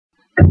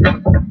Romans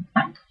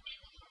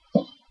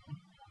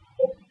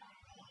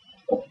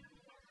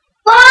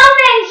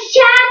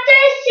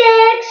chapter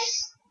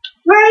 6,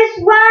 verse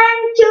 1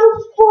 to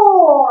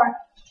 4.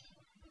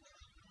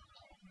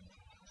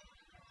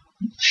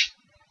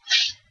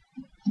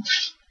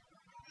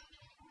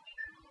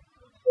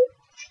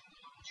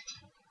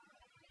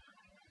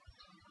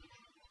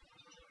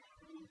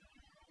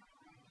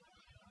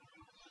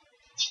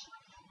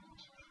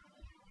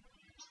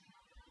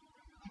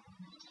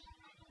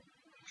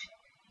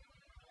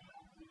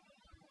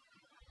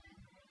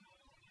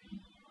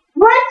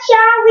 What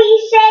shall we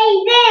say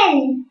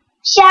then?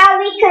 Shall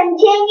we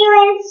continue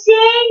in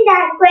sin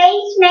that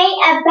grace may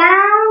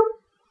abound?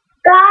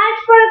 God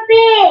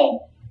forbid.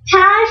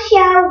 How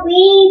shall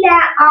we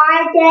that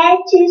are dead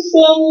to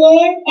sin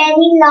live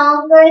any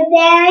longer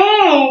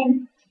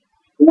therein?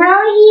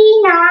 Know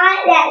ye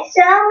not that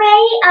so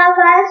many of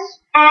us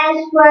as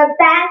were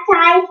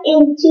baptized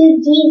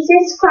into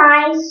Jesus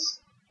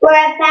Christ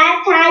were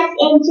baptized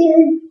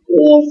into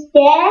his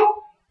death?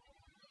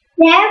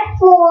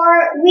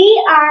 Therefore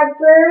we are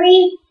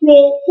buried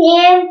with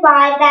him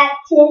by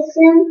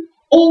baptism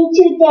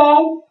into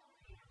death,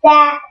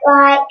 that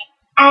like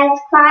as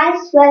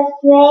Christ was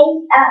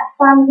raised up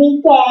from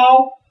the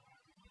dead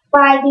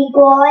by the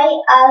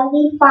glory of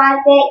the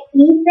Father,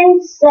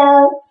 even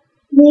so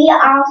we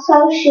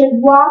also should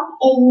walk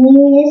in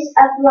newness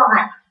of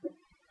life.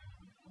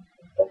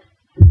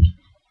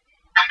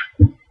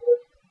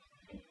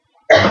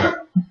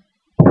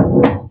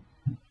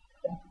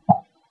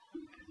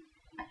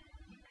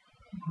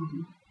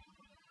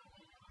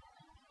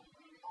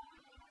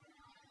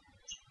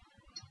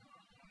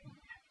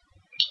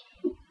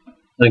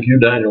 Thank you,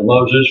 Daniel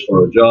Moses,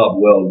 for a job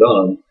well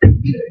done.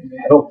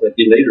 I don't think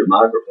you need a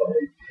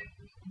microphone.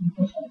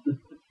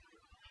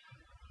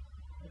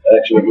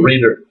 Excellent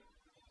reader.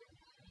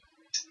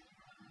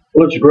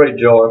 Well, it's a great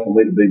joy for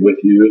me to be with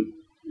you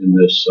in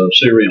this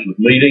series of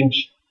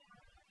meetings.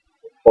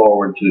 Look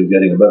forward to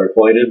getting better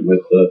acquainted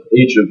with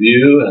each of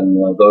you, and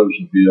those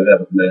of you who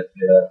haven't met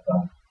yet,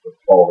 I look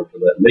forward to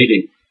that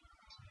meeting.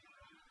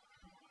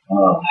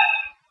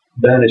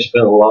 Danny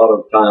spent a lot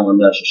of time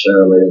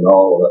unnecessarily in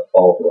all of that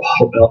fall for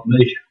all about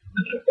me.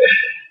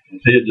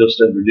 If he had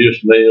just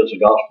introduced me as a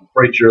gospel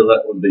preacher,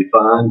 that would be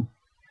fine.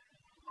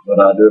 But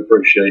I do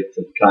appreciate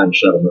the kind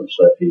sentiments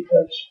that he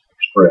has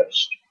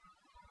expressed.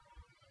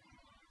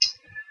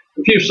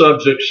 A few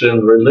subjects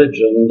in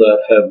religion that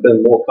have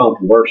been more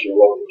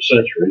controversial over the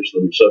centuries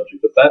than the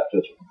subject of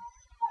baptism.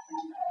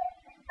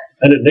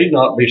 And it need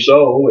not be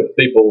so if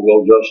people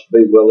will just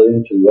be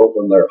willing to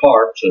open their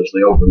hearts as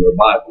they open their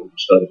Bible to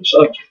study the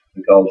subject,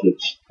 because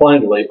it's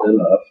plainly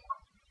enough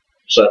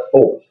set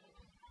forth.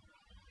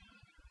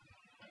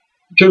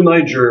 Two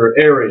major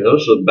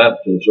areas of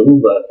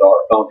baptism that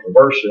are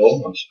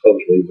controversial, I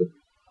suppose we would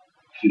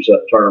use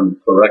that term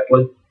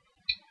correctly,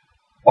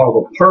 are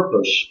the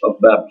purpose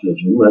of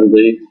baptism and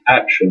the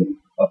action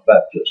of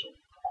baptism.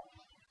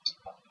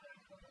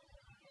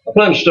 I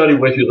plan to study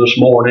with you this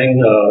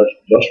morning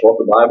just what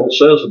the Bible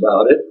says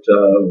about it.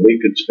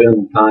 We could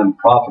spend time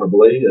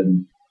profitably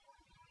in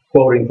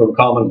quoting from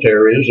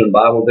commentaries and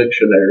Bible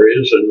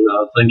dictionaries and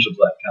things of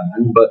that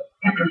kind,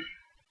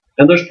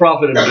 and there's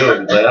profit in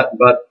doing that,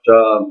 but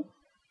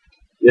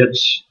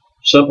it's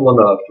simple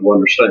enough to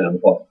understand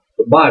what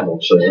the Bible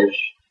says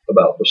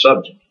about the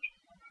subject.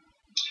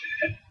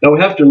 Now,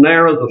 we have to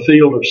narrow the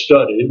field of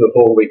study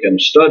before we can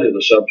study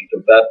the subject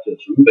of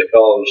baptism,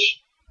 because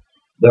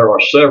there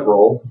are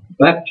several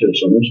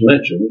baptisms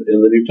mentioned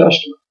in the New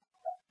Testament.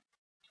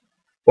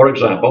 For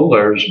example,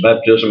 there's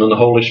baptism in the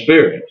Holy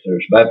Spirit.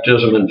 There's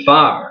baptism in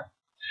fire.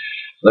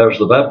 There's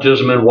the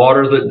baptism in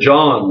water that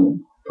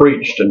John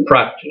preached and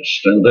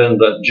practiced, and then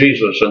that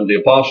Jesus and the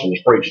apostles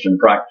preached and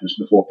practiced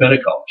before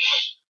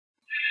Pentecost.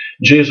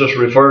 Jesus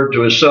referred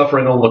to his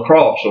suffering on the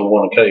cross on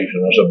one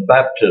occasion as a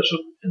baptism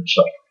in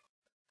suffering.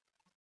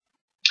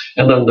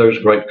 And then there's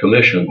Great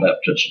Commission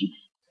baptism.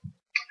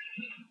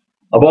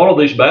 Of all of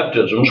these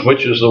baptisms,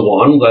 which is the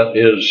one that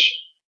is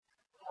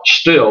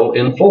still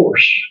in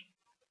force,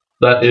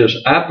 that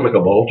is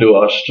applicable to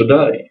us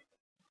today?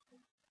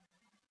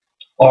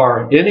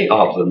 Are any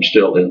of them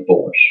still in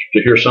force?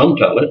 To hear some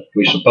tell it,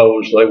 we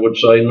suppose they would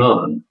say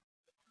none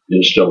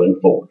is still in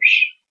force.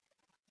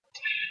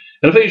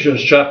 In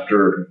Ephesians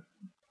chapter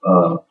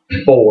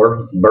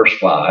 4, verse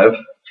 5,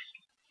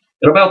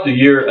 in about the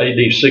year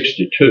AD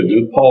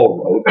 62,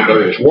 Paul wrote,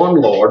 "There is one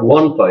Lord,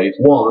 one faith,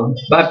 one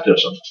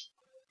baptism."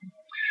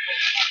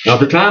 Now, at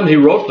the time he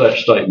wrote that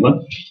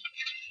statement,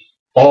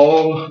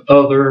 all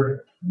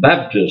other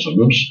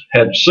baptisms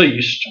had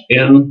ceased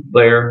in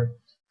their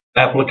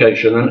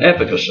application and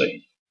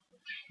efficacy.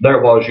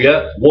 There was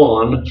yet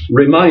one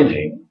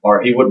remaining,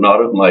 or he would not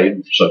have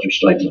made such a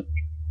statement.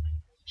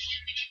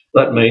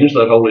 That means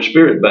that Holy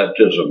Spirit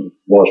baptism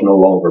was no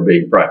longer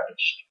being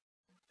practiced.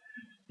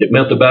 It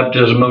meant the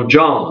baptism of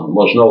John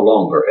was no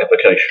longer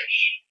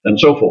efficacious, and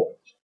so forth.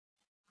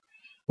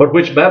 But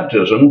which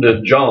baptism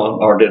did John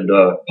or did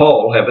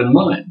Paul have in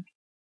mind?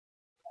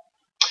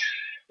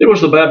 It was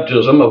the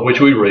baptism of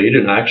which we read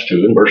in Acts 2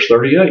 and verse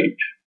 38,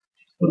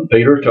 when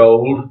Peter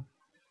told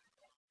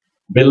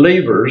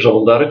believers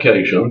on that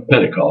occasion of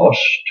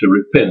Pentecost to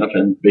repent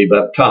and be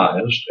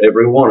baptized,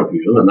 every one of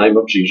you, in the name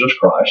of Jesus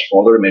Christ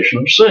for the remission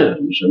of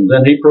sins. And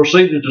then he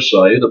proceeded to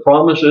say, the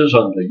promises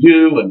unto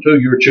you and to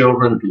your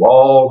children, to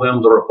all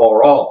them that are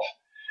far off,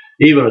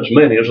 even as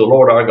many as the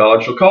Lord our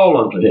God shall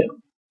call unto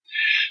him.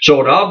 So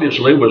it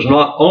obviously was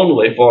not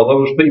only for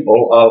those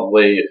people of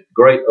the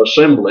great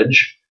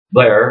assemblage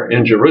there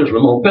in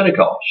Jerusalem on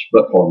Pentecost,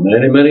 but for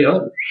many, many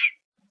others.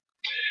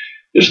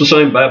 It's the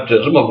same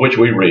baptism of which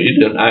we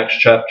read in Acts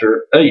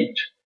chapter 8,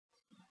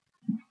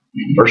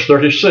 verse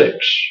 36.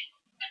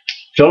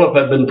 Philip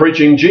had been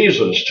preaching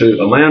Jesus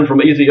to a man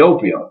from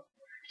Ethiopia,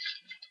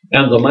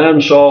 and the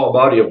man saw a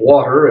body of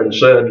water and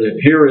said,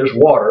 here is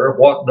water,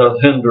 what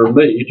doth hinder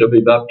me to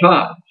be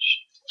baptized?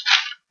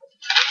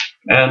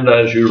 And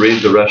as you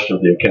read the rest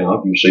of the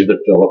account, you see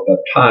that Philip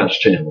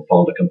baptized him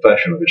upon the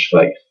confession of his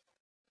faith.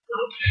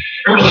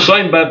 It's the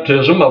same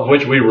baptism of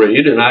which we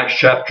read in Acts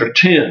chapter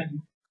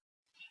 10.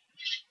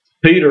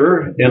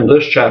 Peter, in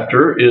this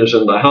chapter, is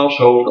in the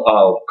household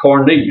of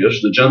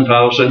Cornelius, the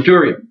Gentile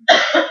centurion.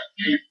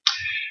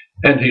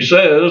 And he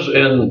says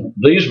in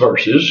these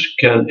verses,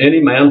 can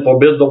any man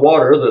forbid the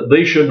water that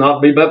these should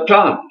not be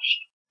baptized?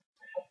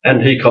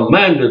 And he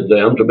commanded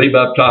them to be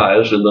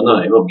baptized in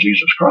the name of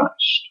Jesus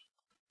Christ.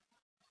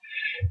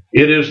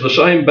 It is the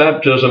same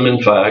baptism,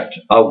 in fact,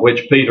 of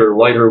which Peter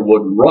later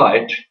would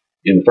write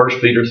in 1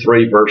 Peter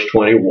 3, verse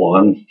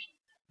 21,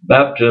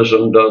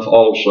 baptism doth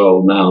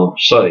also now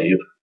save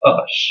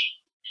us.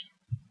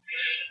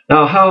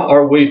 Now, how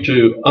are we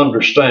to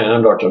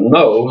understand or to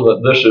know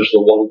that this is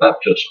the one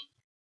baptism?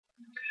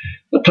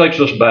 That takes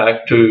us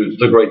back to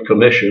the Great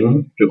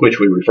Commission to which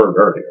we referred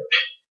earlier.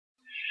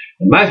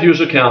 In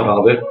Matthew's account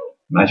of it,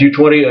 Matthew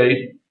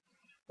 28,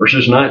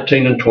 verses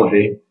 19 and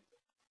 20,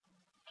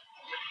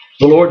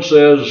 the Lord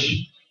says,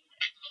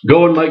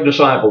 go and make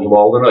disciples of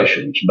all the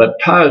nations,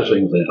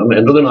 baptizing them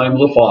into the name of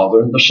the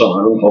Father and the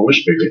Son and the Holy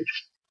Spirit,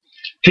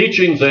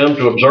 teaching them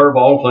to observe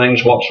all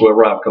things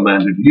whatsoever I have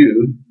commanded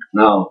you.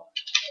 Now,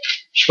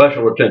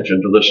 special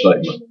attention to this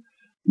statement.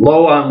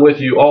 Lo, I'm with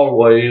you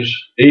always,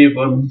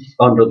 even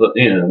unto the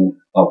end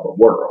of the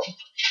world.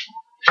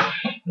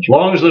 As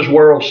long as this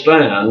world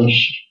stands,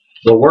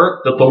 the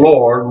work that the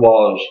Lord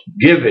was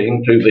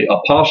giving to the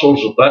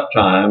apostles at that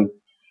time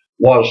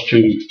was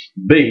to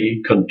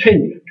be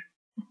continued.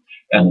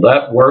 And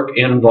that work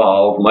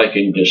involved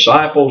making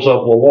disciples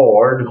of the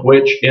Lord,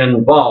 which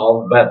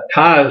involved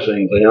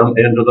baptizing them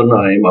into the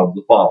name of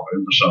the Father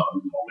and the Son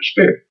and the Holy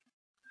Spirit.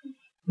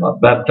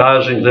 Not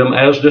baptizing them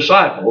as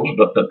disciples,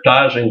 but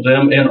baptizing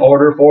them in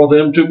order for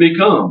them to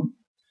become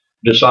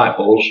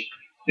disciples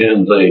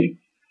in the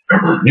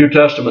New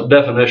Testament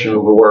definition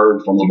of the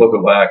word from the book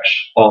of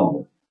Acts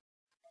onward.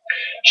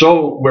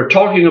 So we're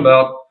talking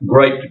about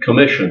Great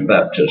Commission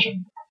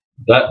baptism.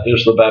 That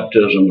is the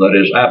baptism that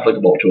is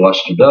applicable to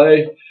us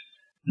today.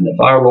 And if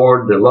our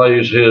Lord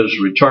delays his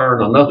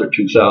return another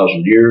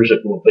 2,000 years,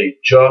 it will be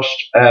just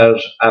as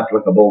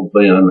applicable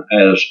then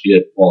as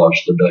it was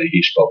the day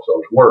he spoke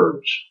those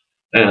words,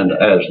 and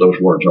as those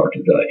words are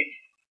today.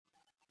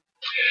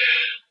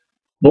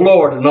 The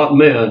Lord, and not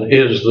men,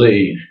 is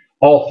the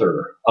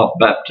author of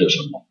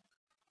baptism.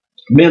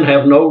 Men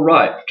have no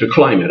right to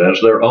claim it as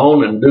their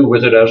own and do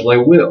with it as they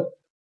will.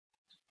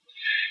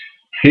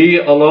 He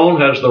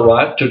alone has the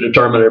right to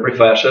determine every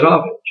facet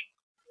of it,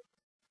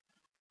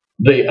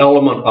 the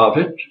element of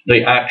it,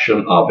 the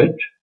action of it,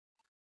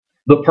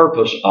 the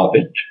purpose of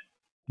it,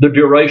 the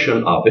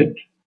duration of it,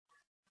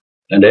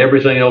 and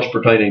everything else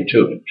pertaining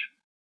to it.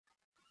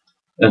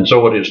 And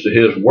so it is to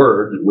his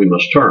word that we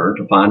must turn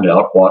to find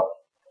out what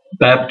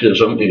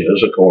baptism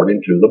is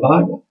according to the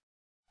Bible.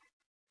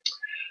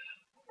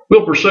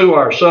 We'll pursue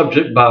our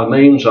subject by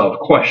means of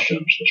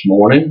questions this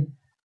morning.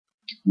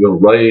 We'll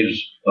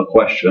raise a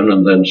question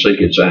and then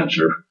seek its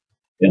answer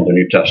in the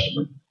New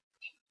Testament.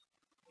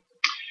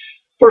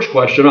 First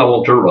question I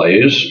want to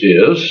raise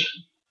is,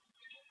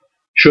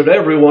 should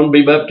everyone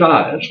be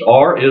baptized,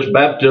 or is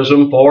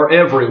baptism for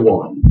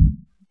everyone?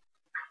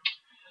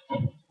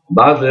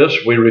 By this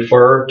we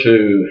refer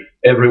to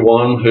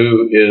everyone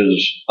who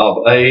is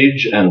of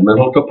age and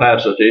mental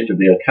capacity to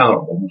be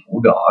accountable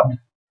before God.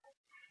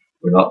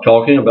 We're not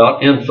talking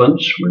about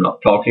infants. We're not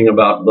talking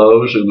about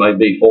those who may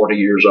be 40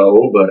 years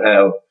old but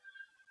have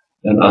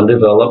an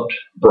undeveloped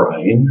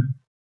brain.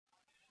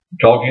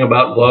 We're talking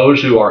about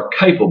those who are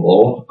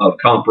capable of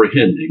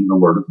comprehending the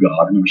Word of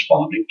God and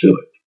responding to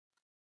it.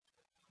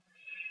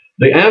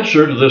 The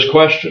answer to this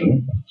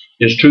question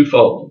is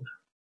twofold.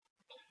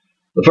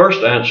 The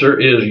first answer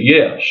is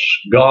yes,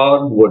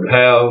 God would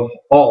have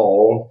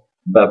all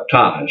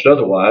baptized.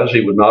 Otherwise,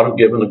 he would not have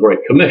given the Great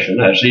Commission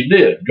as he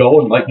did. Go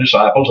and make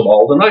disciples of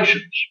all the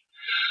nations.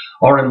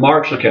 Or in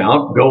Mark's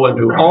account, go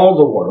into all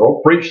the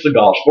world, preach the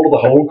gospel to the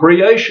whole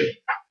creation.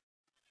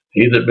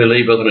 He that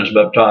believeth and is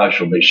baptized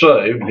shall be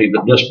saved. He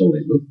that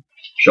disbelieveth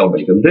shall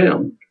be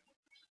condemned.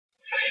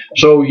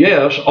 So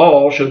yes,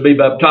 all should be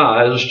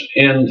baptized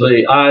in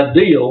the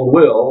ideal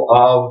will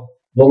of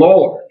the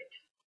Lord.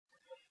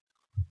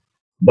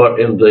 But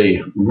in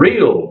the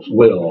real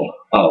will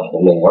of the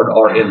Lord,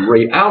 or in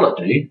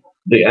reality,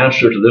 the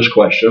answer to this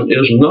question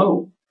is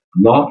no.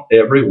 Not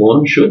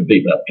everyone should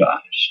be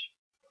baptized.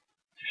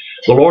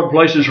 The Lord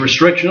places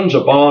restrictions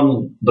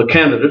upon the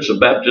candidates of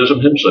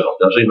baptism himself,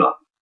 does he not?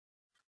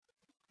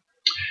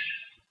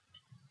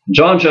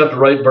 John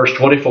chapter 8, verse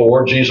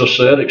 24, Jesus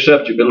said,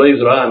 "Except you believe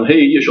that I am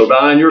he, you shall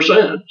die in your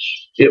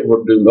sins. It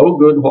would do no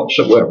good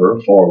whatsoever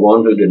for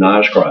one who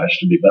denies Christ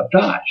to be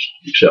baptized,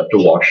 except to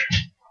wash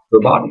their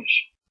bodies."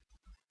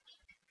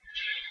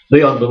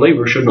 The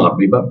unbeliever should not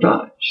be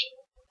baptized.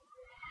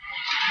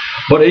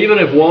 But even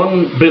if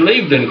one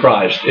believed in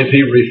Christ, if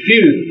he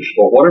refused,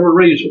 for whatever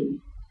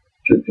reason,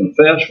 to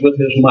confess with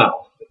his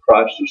mouth that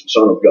Christ is the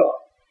Son of God,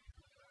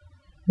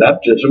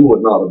 baptism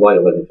would not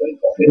avail anything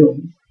for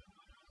him.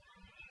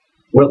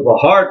 With the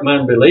heart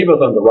man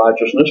believeth unto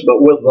righteousness,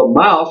 but with the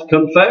mouth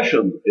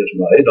confession is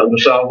made unto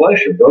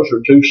salvation. Those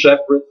are two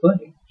separate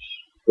things.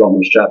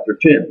 Romans chapter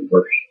 10,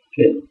 verse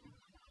 10.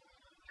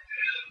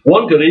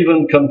 One could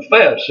even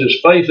confess his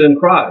faith in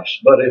Christ,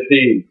 but if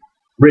he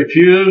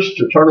refused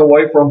to turn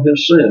away from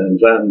his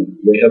sins, and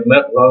we have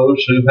met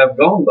those who have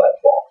gone that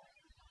far,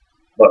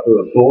 but who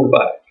have pulled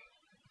back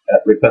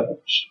at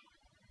repentance,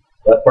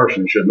 that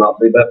person should not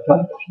be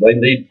baptized. They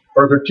need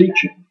further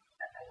teaching,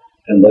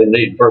 and they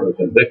need further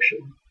conviction.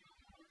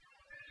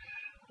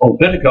 On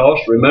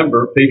Pentecost,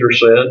 remember, Peter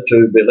said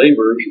to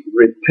believers,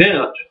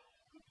 "Repent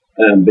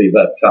and be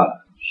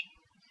baptized,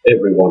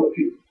 every one of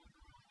you."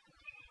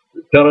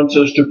 Repentance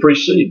is to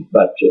precede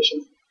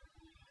baptism.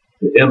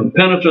 The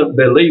impenitent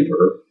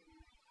believer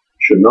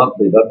should not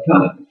be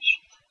baptized.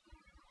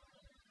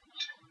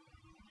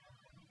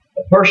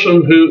 A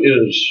person who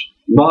is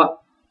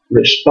not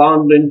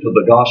responding to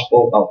the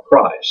gospel of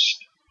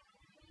Christ,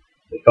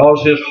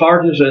 because his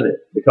heart is in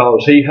it,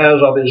 because he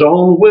has of his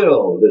own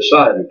will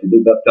decided to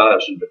be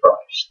baptized into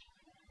Christ,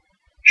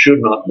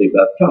 should not be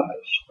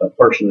baptized. That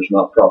person is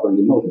not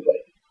properly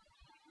motivated.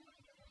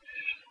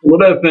 On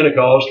the day of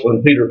Pentecost,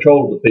 when Peter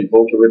told the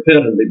people to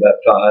repent and be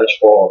baptized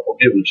for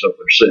forgiveness of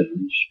their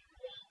sins,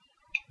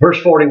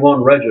 verse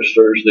 41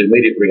 registers the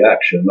immediate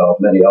reaction of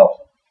many of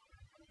them.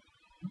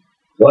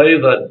 They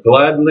that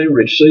gladly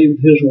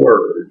received his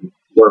word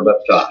were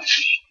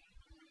baptized,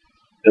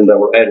 and there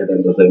were added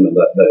unto them in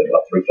that day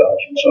about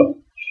 3,000 souls.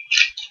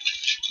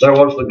 There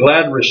was the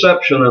glad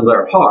reception in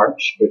their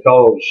hearts,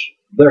 because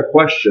their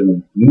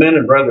question, "Men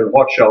and brethren,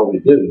 what shall we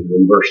do?"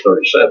 in verse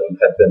 37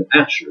 had been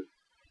answered.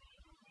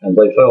 And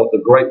they felt the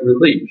great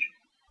relief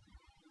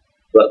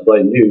that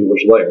they knew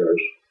was theirs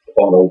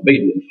upon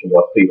obedience to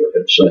what Peter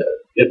had said.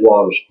 It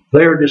was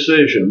their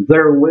decision,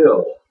 their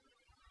will.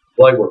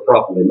 They were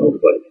properly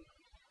motivated.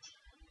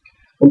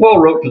 When Paul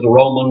wrote to the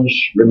Romans,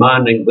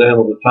 reminding them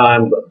of the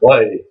time that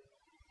they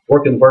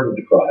were converted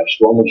to Christ,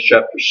 Romans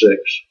chapter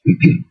 6,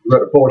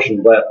 read a portion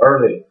of that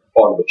early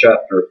part of the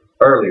chapter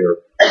earlier,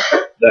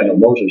 Daniel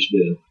Moses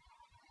did.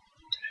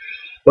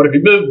 But if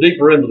you move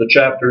deeper into the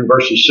chapter in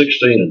verses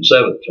 16 and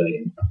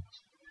 17,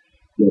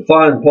 you'll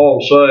find Paul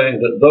saying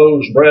that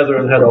those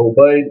brethren had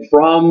obeyed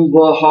from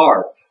the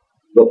heart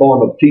the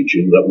form of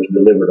teaching that was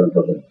delivered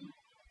unto them.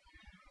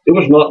 It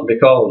was not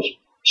because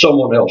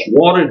someone else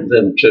wanted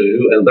them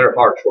to and their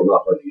hearts were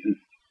not ready.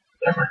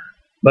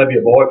 Maybe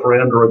a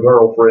boyfriend or a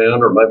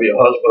girlfriend, or maybe a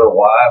husband or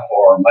wife,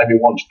 or maybe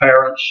one's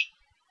parents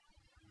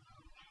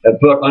had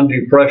put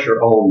undue pressure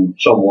on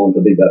someone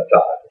to be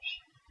baptized.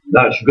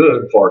 Now, it's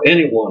good for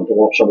anyone to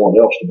want someone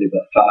else to be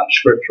baptized,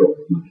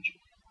 scripturally.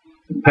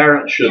 And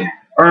parents should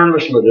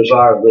earnestly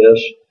desire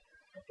this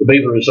to be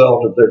the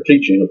result of their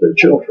teaching of their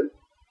children.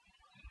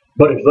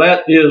 But if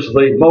that is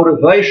the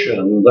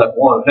motivation that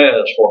one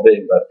has for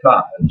being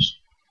baptized,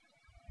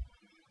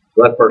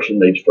 that person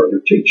needs further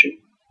teaching.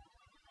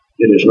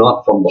 It is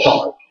not from the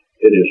heart.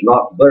 It is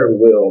not their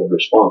will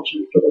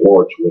responsive to the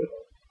Lord's will.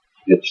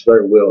 It's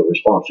their will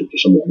responsive to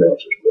someone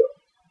else's will.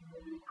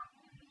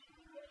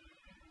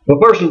 If a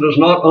person does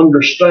not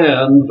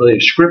understand the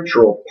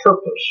scriptural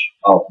purpose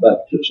of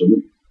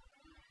baptism,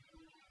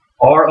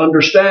 or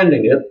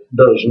understanding it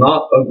does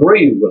not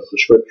agree with the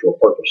scriptural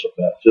purpose of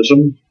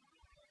baptism,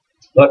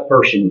 that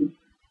person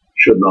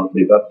should not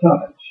be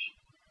baptized.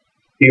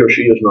 He or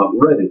she is not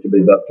ready to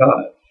be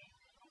baptized.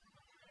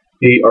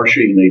 He or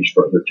she needs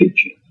further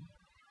teaching.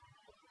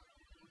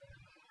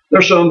 There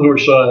are some who are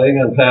saying,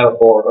 and have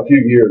for a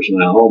few years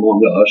now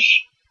among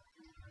us,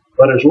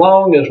 that as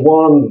long as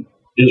one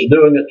is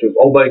doing it to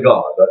obey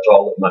God, that's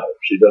all that matters.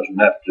 He doesn't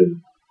have to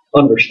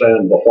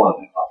understand the why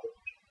of it.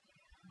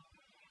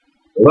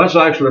 Well, that's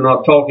actually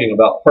not talking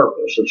about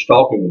purpose. It's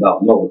talking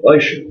about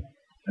motivation.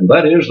 And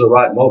that is the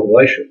right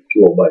motivation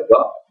to obey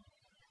God.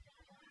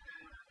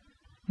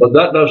 But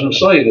that doesn't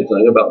say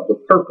anything about the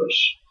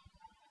purpose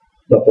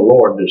that the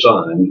Lord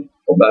designed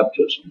for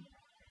baptism.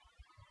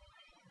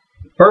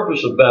 The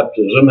purpose of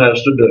baptism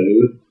has to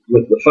do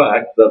with the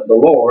fact that the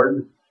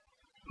Lord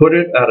put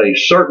it at a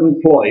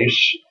certain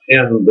place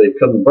in the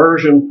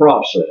conversion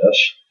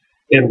process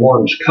in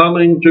one's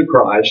coming to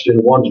Christ,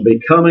 in one's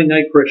becoming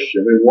a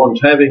Christian, in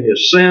one's having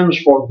his sins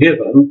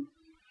forgiven,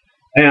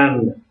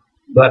 and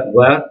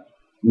that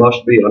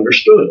must be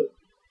understood.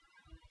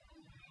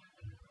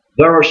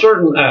 There are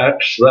certain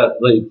acts that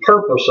the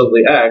purpose of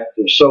the act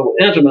is so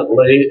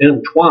intimately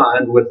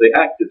entwined with the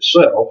act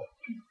itself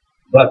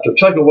that to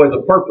take away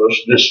the purpose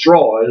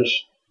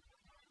destroys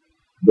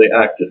the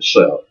act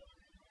itself,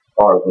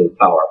 or the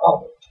power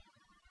of it.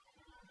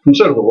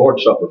 Consider the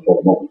Lord's Supper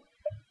for a moment.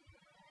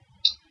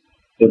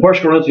 In 1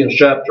 Corinthians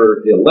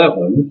chapter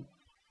 11,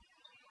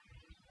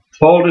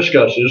 Paul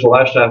discusses, the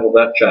last half of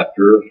that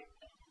chapter,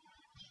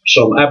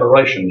 some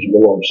aberrations of the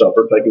Lord's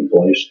Supper taking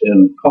place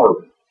in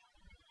Corinth.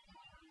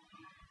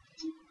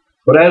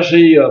 But as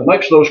he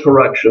makes those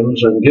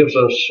corrections and gives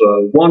us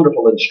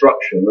wonderful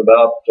instruction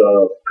about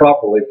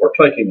properly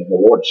partaking of the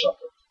Lord's Supper,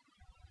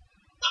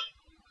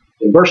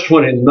 in verse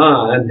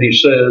 29 he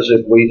says,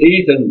 if we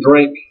eat and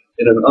drink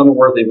in an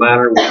unworthy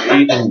manner, we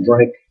eat and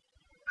drink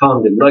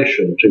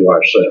condemnation to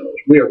ourselves.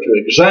 We are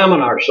to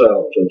examine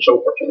ourselves and so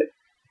partake.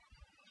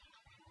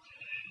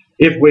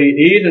 If we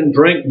eat and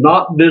drink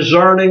not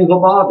discerning the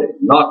body,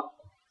 not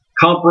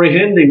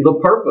comprehending the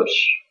purpose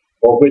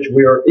for which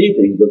we are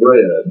eating the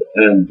bread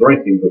and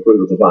drinking the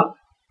fruit of the vine.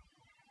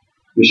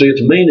 You see,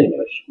 it's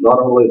meaningless. Not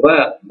only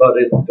that, but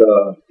it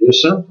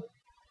is sinful.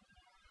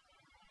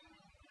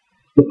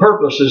 The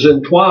purpose is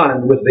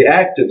entwined with the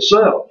act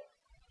itself.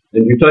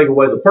 And you take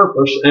away the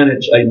purpose, and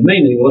it's a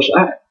meaningless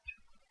act.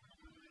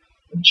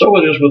 And so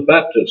it is with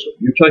baptism.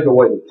 You take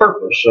away the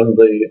purpose and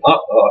the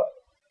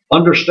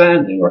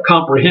understanding or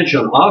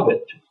comprehension of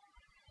it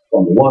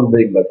from the one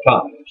being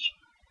baptized,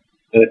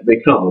 and it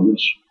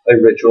becomes a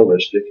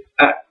ritualistic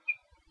act.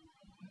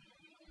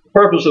 The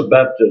purpose of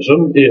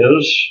baptism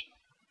is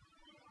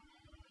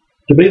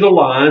to be the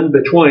line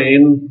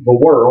between the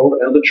world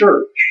and the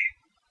church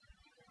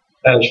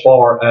as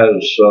far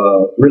as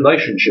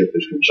relationship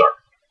is concerned.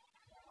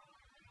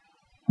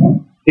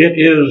 It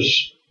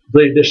is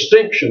the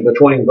distinction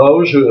between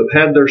those who have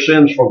had their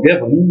sins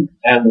forgiven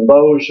and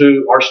those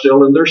who are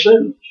still in their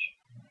sins.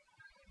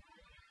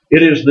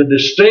 It is the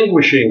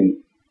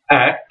distinguishing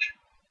act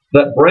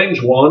that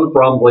brings one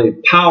from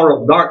the power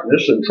of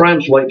darkness and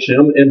translates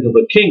him into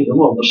the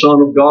kingdom of the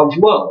Son of God's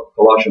love.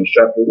 Colossians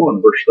chapter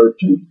 1, verse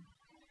 13.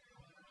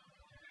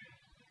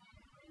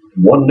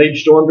 One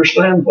needs to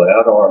understand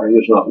that, or he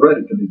is not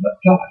ready to be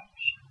baptized.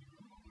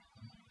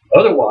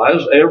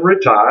 Otherwise, every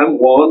time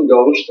one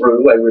goes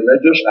through a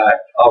religious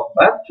act of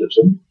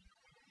baptism,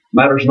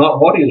 matters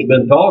not what he has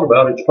been taught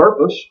about its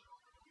purpose,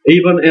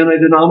 even in a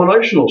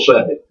denominational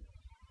setting.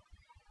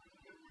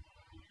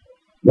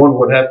 One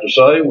would have to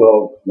say,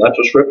 well, that's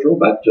a scriptural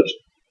baptism.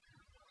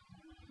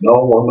 No,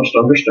 one must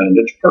understand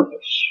its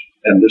purpose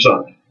and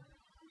design.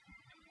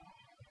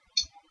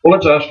 Well,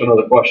 let's ask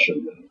another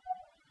question then.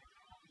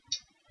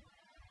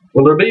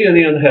 Will there be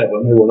any in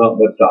heaven who will not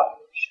baptize?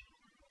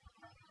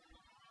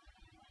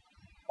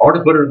 Or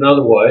to put it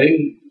another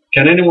way,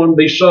 can anyone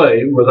be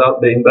saved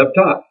without being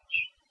baptized?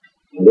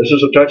 Now, this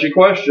is a touchy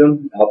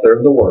question out there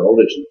in the world,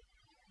 isn't it?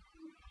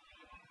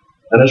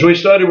 And as we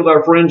study with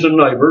our friends and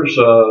neighbors,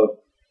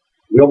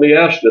 we'll be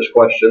asked this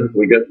question if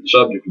we get to the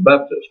subject of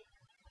baptism.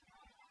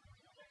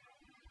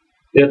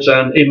 It's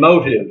an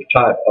emotive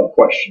type of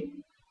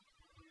question.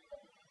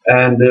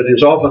 And it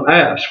is often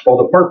asked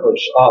for the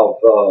purpose of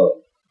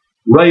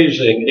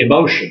raising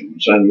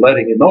emotions and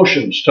letting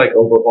emotions take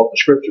over what the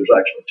Scriptures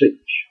actually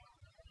teach.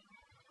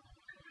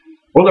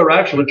 Well, there are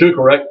actually two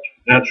correct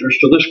answers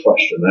to this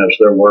question, as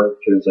there were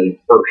to the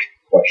first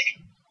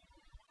question.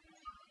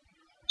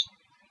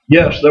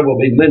 Yes, there will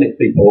be many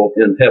people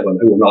in heaven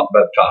who are not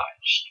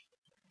baptized.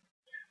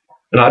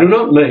 And I do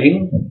not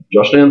mean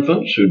just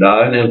infants who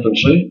die in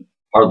infancy,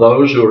 or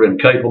those who are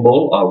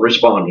incapable of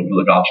responding to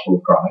the gospel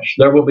of Christ.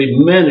 There will be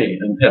many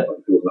in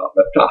heaven who are not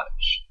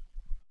baptized.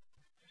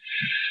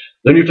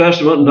 The New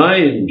Testament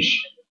names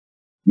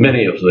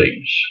many of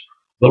these.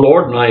 The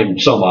Lord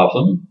named some of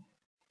them.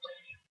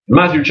 In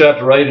Matthew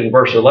chapter 8 and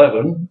verse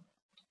 11,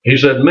 he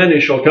said,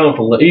 many shall come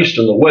from the east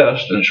and the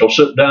west, and shall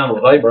sit down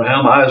with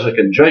Abraham, Isaac,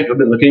 and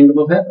Jacob in the kingdom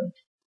of heaven.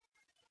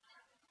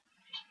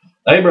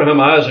 Abraham,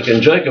 Isaac,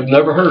 and Jacob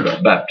never heard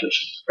of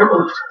baptism.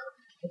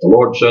 The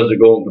Lord said they're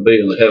going to be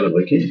in the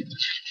heavenly kingdom.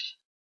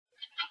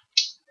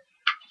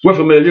 We're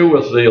familiar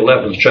with the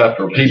 11th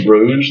chapter of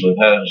Hebrews that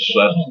has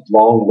that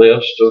long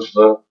list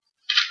of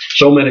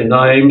so many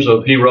names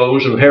of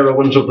heroes and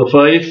heroines of the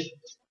faith.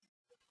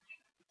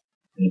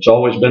 It's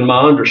always been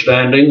my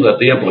understanding that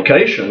the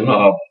implication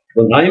of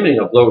the naming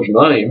of those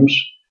names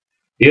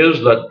is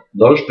that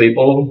those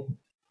people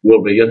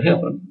will be in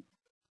heaven.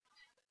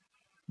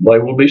 They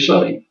will be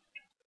saved.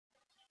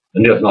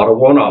 And yet not a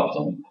one of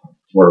them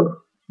were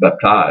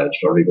baptized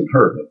or even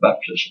heard of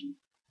baptism.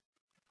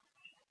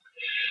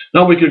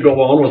 Now we could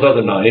go on with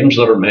other names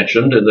that are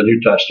mentioned in the New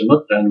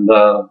Testament and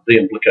the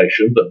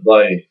implication that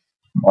they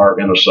are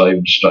in a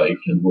saved state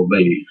and will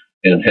be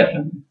in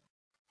heaven.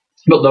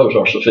 But those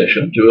are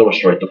sufficient to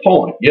illustrate the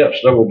point. Yes,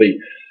 there will be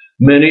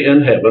many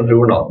in heaven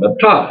who are not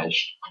baptized.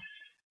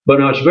 But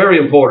now it's very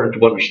important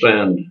to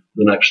understand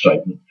the next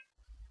statement.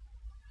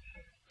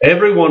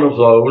 Every one of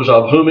those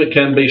of whom it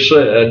can be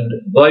said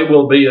they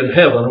will be in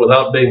heaven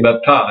without being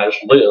baptized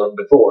lived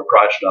before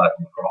Christ died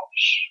on the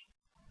cross.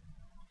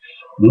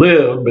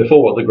 Lived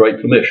before the Great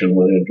Commission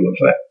went into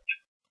effect.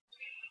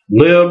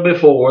 Lived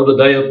before the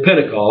day of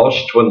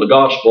Pentecost, when the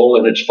gospel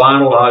in its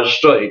finalized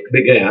state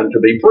began to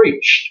be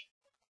preached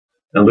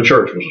and the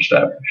church was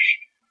established.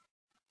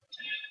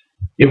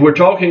 If we're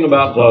talking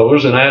about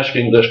those and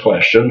asking this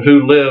question,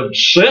 who lived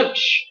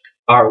since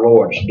our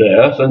Lord's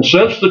death and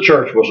since the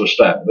church was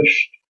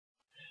established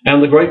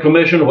and the Great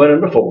Commission went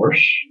into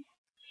force,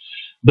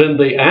 then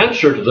the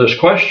answer to this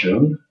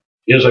question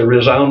is a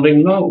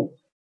resounding no.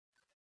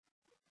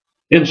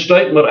 In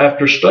statement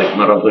after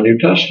statement of the New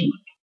Testament,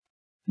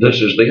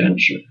 this is the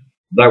answer.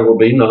 There will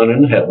be none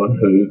in heaven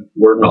who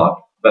were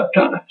not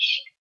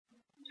baptized.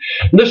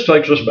 And this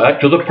takes us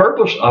back to the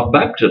purpose of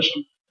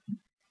baptism.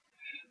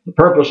 The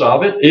purpose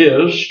of it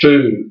is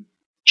to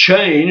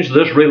change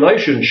this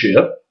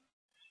relationship,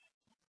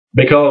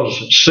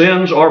 because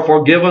sins are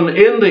forgiven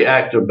in the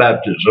act of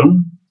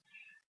baptism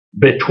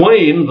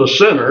between the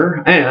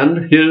sinner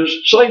and his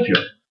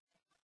Savior.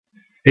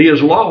 He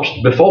is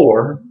lost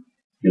before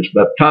he is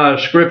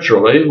baptized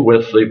scripturally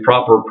with the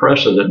proper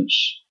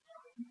precedents,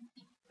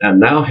 and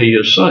now he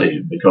is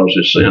saved because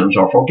his sins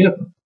are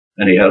forgiven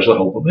and he has the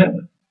hope of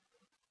heaven.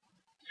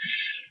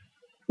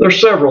 There are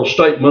several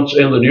statements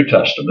in the New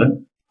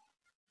Testament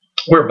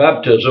where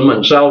baptism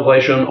and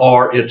salvation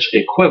are its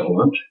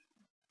equivalent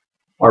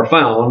are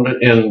found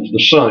in the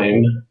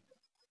same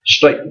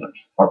statement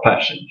or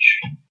passage.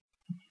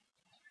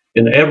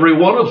 In every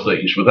one of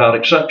these, without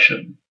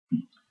exception,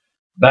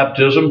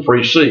 baptism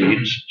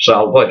precedes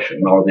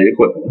salvation, or the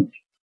equivalent,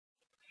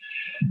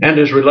 and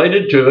is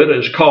related to it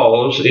as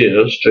cause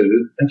is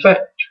to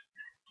effect.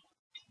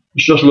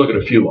 Let's just look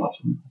at a few of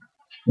them,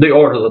 the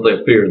order that they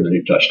appear in the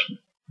New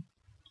Testament.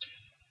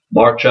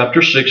 Mark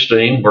chapter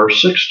 16,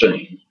 verse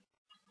 16.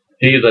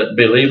 He that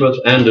believeth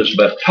and is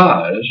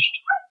baptized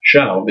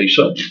shall be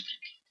saved.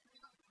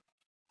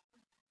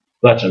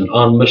 That's an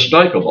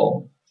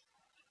unmistakable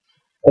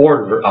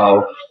order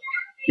of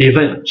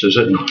events, is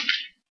it not?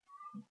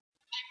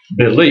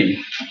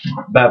 Belief,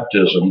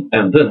 baptism,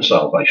 and then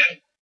salvation.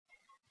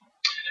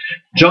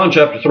 John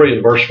chapter 3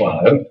 and verse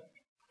 5,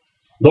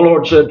 the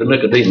Lord said to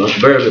Nicodemus,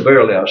 Verily,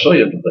 verily, I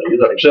say unto thee,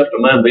 that except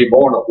a man be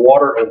born of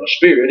water and the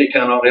Spirit, he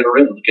cannot enter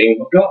into the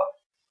kingdom of God.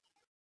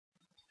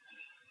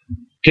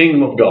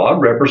 Kingdom of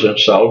God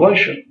represents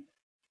salvation.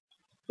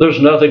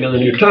 There's nothing in the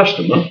New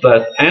Testament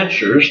that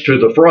answers to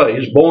the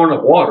phrase born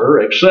of water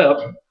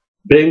except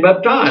being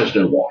baptized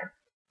in water.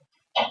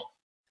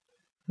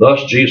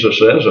 Thus Jesus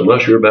says,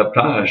 unless you're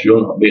baptized,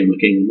 you'll not be in the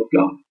kingdom of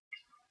God.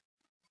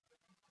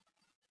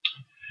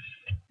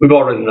 We've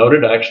already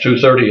noted Acts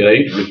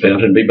 2:38,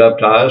 repent and be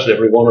baptized,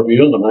 every one of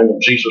you, in the name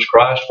of Jesus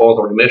Christ for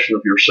the remission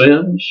of your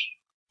sins.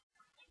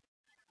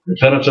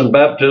 Repentance and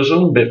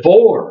baptism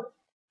before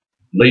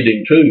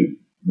leading to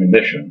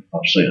remission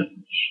of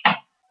sins.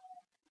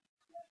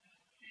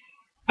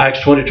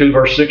 Acts 22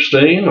 verse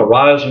 16,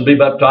 arise and be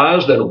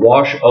baptized and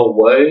wash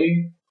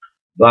away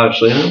thy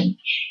sins,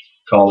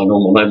 calling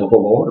on the name of the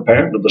Lord.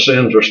 Apparently the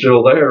sins are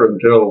still there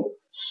until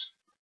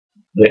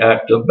the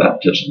act of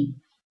baptism.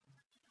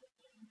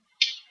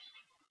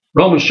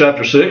 Romans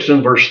chapter 6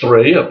 and verse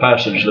 3, a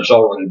passage that's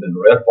already been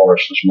read for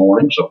us this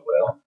morning so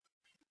well.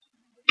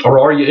 Or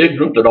are you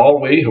ignorant that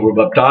all we who were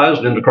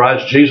baptized into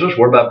Christ Jesus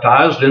were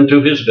baptized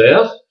into his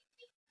death?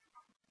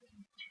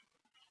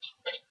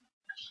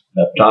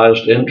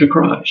 Baptized into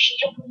Christ.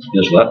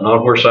 Is that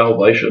not where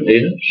salvation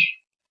is?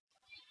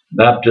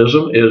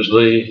 Baptism is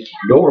the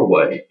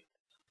doorway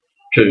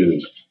to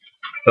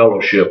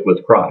fellowship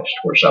with Christ,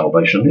 where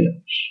salvation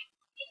is.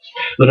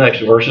 The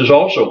next verse is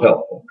also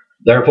helpful.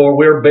 Therefore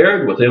we are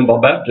buried with him by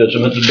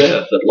baptism into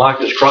death, that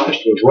like as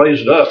Christ was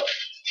raised up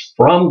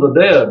from the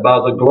dead by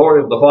the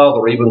glory of the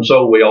Father, even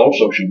so we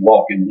also should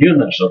walk in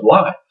newness of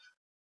life.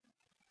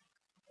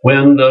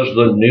 When does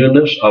the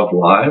newness of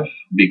life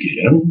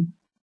begin?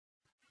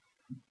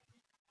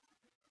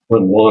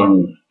 When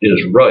one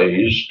is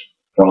raised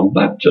from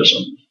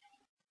baptism.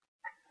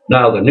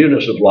 Now, the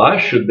newness of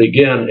life should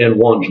begin in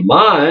one's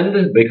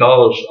mind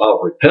because of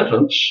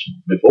repentance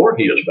before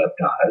he is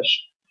baptized.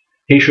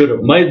 He should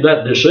have made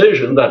that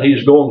decision that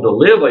he's going to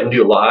live a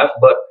new life,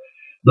 but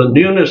the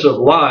newness of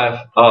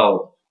life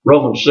of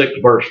Romans 6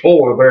 verse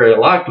 4 very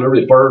likely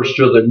refers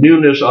to the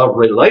newness of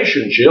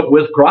relationship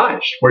with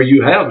Christ, where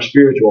you have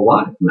spiritual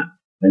life now,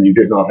 and you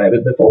did not have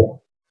it before.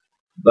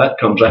 That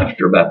comes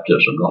after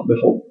baptism, not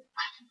before.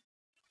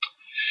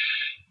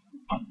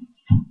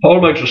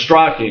 Paul makes a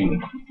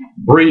striking,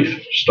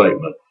 brief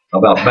statement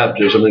about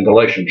baptism in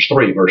Galatians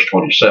 3 verse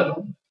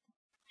 27.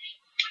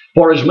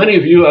 For as many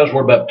of you as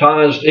were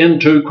baptized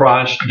into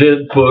Christ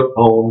did put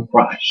on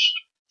Christ.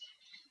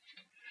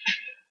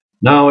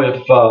 Now,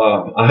 if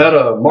I had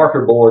a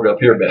marker board up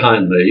here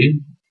behind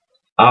me,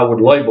 I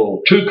would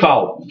label two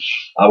columns.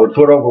 I would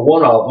put over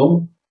one of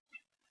them,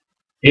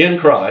 in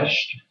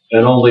Christ,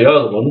 and on the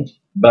other one,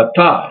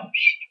 baptized.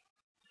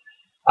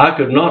 I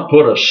could not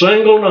put a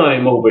single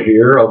name over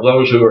here of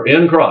those who are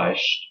in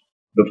Christ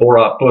before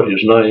I put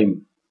his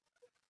name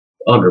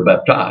under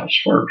baptized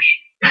first,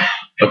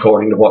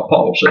 according to what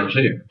Paul says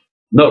here.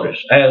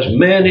 Notice, as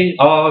many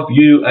of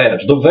you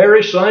as, the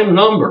very same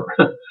number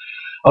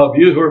of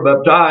you who are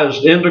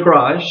baptized into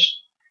Christ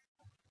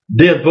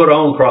did put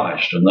on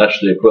Christ, and that's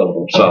the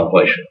equivalent of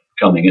salvation,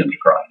 coming into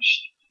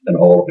Christ and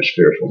all of his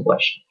spiritual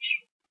blessings.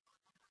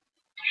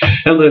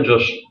 And then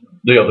just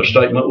the other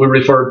statement we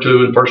referred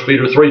to in 1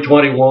 Peter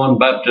 3:21,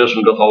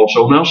 baptism doth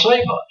also now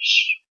save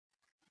us.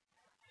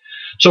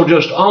 So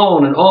just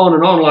on and on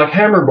and on like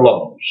hammer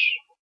blows.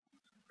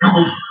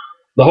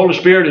 The Holy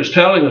Spirit is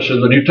telling us in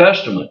the New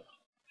Testament,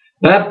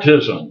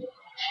 baptism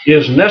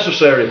is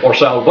necessary for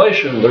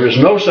salvation. There is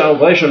no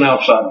salvation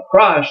outside of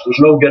Christ. There's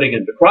no getting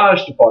into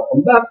Christ apart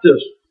from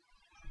baptism.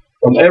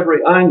 From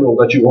every angle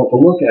that you want to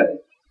look at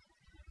it,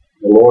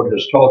 the Lord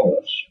has taught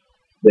us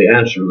the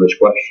answer to this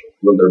question.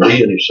 Will there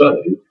be any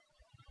saved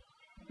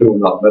who are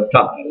not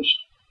baptized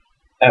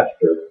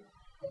after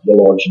the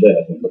Lord's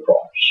death on the cross?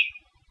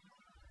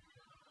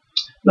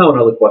 Now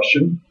another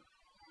question.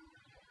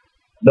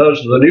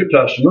 Does the New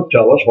Testament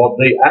tell us what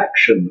the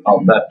action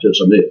of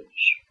baptism is?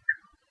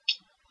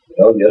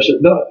 Well, yes,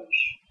 it does.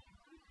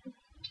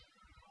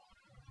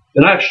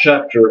 In Acts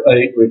chapter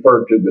 8,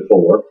 referred to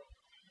before,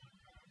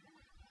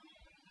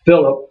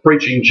 Philip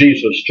preaching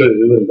Jesus to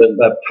and then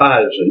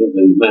baptizing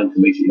the man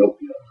from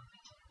Ethiopia.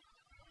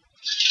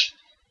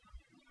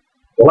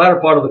 The latter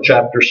part of the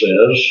chapter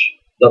says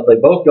that they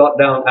both got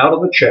down out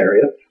of the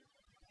chariot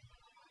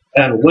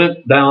and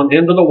went down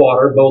into the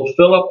water, both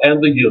Philip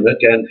and the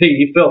eunuch, and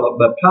he, Philip,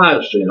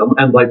 baptized him,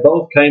 and they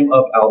both came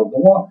up out of the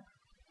water.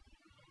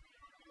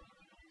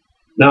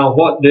 Now,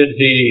 what did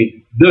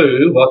he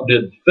do? What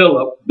did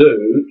Philip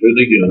do to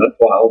the eunuch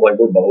while they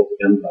were both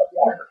in that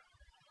water?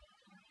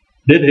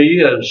 Did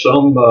he, as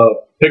some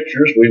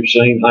pictures we've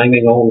seen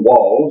hanging on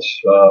walls,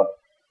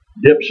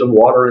 dip some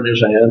water in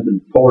his hand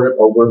and pour it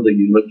over the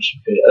eunuch's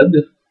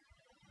head,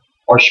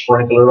 or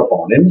sprinkle it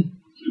upon him?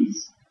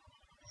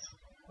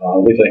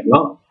 We think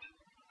not.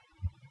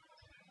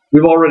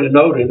 We've already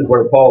noted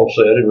where Paul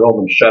said in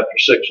Romans chapter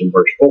 6 and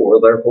verse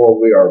 4, therefore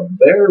we are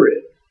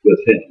buried with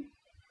him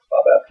by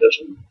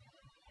baptism.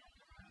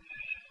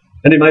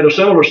 And he made a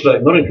similar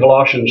statement in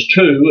Colossians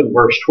 2 and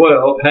verse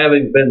 12,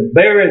 having been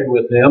buried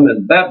with him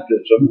in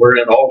baptism,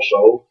 wherein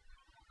also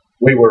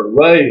we were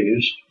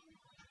raised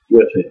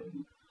with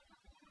him.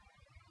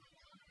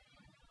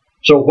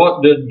 So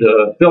what did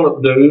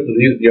Philip do to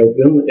the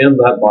Ethiopian in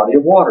that body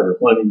of water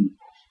when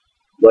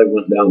they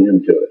went down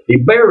into it? He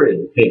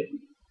buried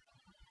him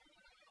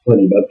when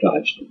he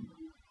baptized him.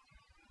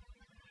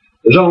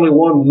 There's only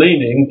one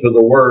meaning to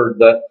the word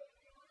that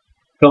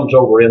comes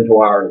over into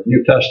our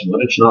New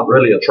Testament. It's not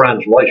really a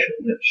translation.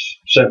 It's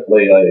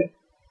simply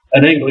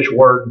an English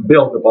word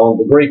built upon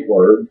the Greek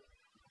word,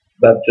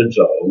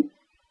 baptizo.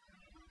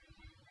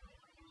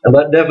 And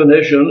that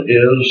definition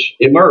is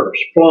immerse,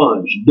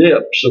 plunge,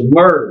 dip,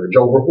 submerge,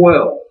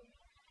 overwhelm.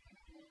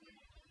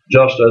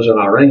 Just as in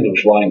our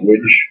English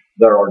language,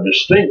 there are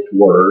distinct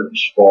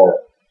words for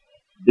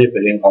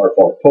dipping or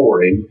for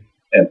pouring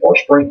and for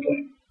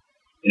sprinkling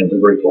in the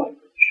Greek language.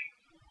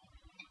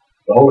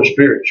 The Holy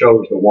Spirit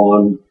chose the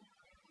one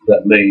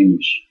that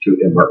means to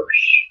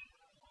immerse.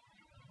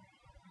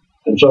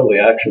 And so the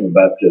action of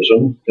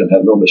baptism can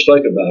have no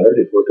mistake about it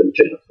if we're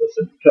content with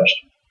the New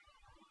Testament.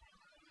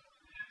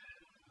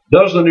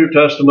 Does the New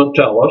Testament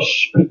tell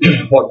us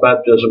what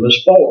baptism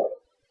is for?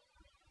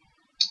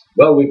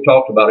 Well, we've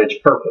talked about its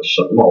purpose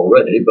some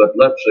already, but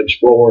let's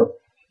explore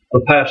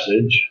the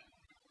passage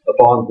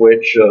upon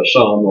which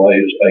some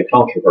raise a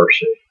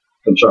controversy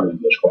concerning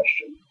this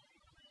question.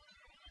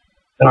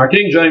 In our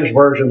King James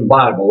Version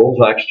Bibles,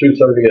 Acts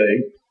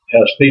 2:38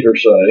 has Peter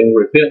saying,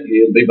 repent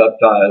ye and be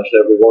baptized,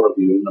 every one of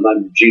you, in the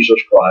name of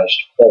Jesus Christ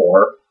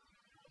for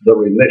the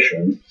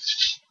remission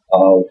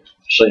of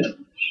sins.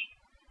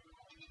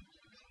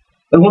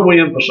 And when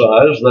we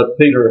emphasize that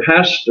Peter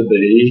has to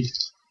be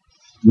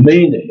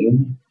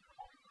meaning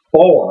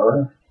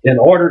for, in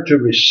order to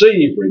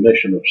receive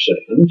remission of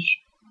sins,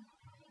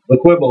 the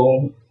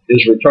quibble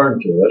is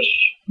returned to us.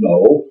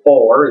 No,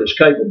 for is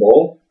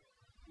capable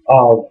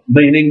of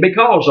meaning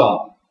because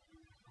of.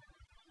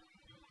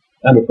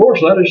 And of course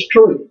that is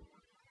true.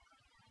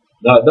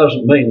 Now it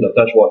doesn't mean that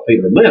that's what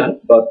Peter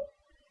meant, but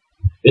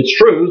it's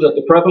true that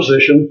the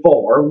preposition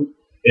for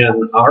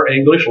in our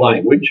English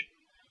language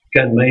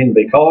can mean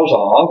because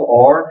of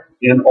or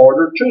in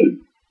order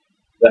to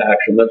the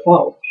action that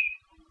follows.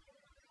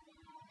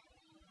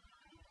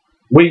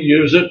 We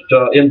use it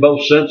in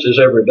both senses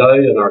every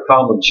day in our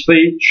common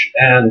speech,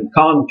 and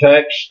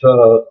context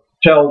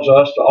tells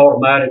us to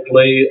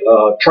automatically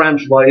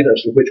translate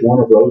as to which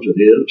one of those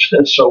it is.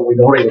 And so we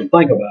don't even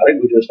think about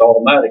it. We just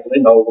automatically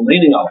know the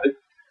meaning of it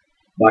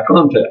by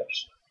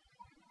context.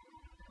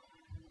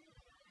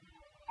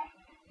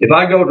 If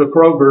I go to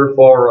Kroger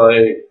for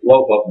a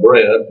loaf of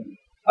bread,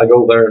 I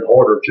go there in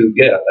order to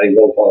get a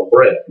loaf of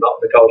bread, not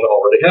because I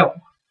already have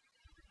one.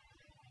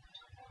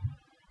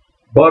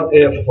 But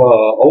if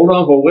old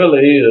Uncle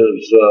Willie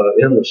is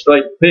in the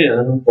state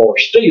pen for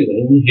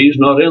stealing, he's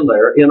not in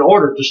there in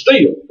order to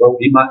steal. Though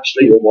he might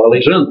steal while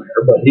he's in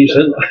there, but he's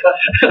in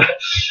there.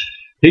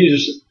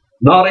 He's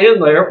not in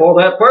there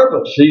for that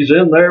purpose. He's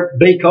in there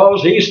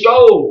because he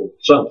stole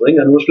something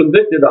and was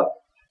convicted of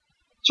it.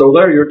 So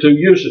there are your two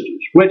usages.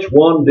 Which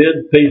one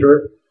did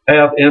Peter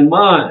have in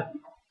mind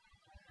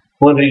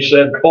when he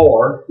said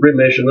for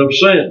remission of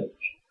sins?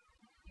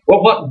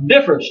 Well, what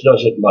difference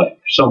does it make?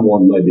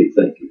 Someone may be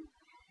thinking.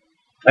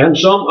 And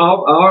some of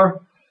our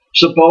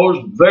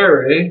supposed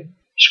very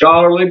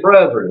scholarly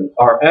brethren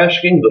are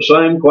asking the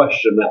same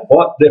question now.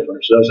 What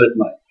difference does it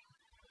make?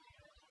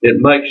 It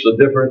makes the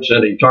difference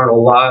in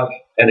eternal life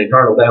and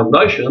eternal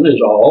damnation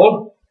is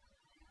all.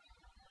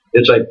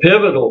 It's a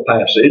pivotal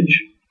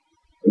passage,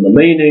 and the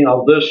meaning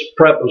of this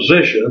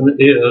preposition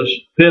is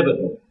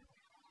pivotal.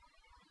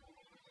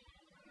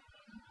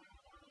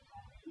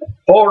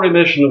 For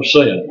remission of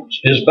sins,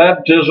 is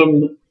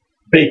baptism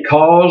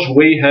because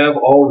we have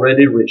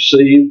already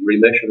received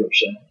remission of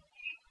sins?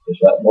 Is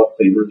that what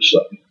Peter is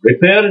saying?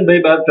 Repent and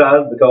be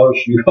baptized because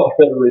you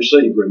already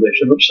received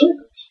remission of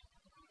sins.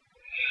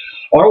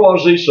 Or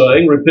was he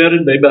saying, repent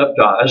and be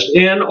baptized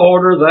in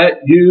order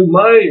that you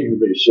may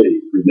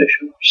receive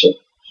remission of sins?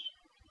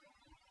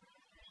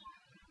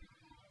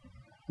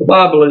 The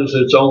Bible is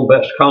its own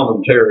best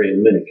commentary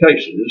in many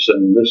cases,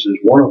 and this is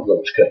one of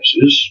those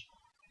cases.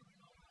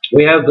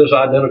 We have this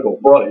identical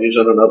phrase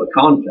in another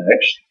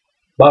context,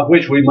 by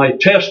which we may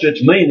test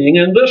its meaning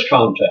in this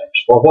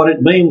context. For what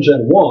it means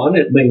in one,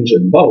 it means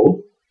in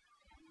both.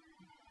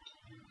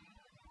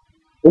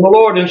 When the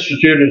Lord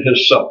instituted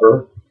his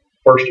supper,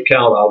 first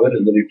account of it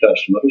in the New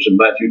Testament is in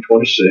Matthew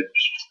 26.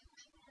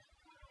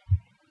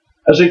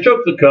 As he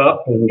took the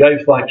cup and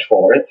gave thanks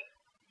for it,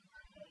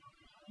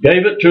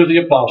 gave it to the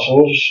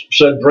apostles,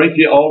 said, drink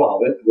ye all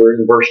of it. We're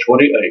in verse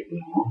 28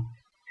 now.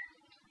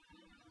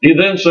 He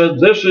then said,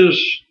 this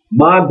is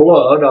my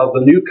blood of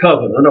the new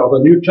covenant or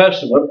the New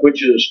Testament,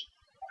 which is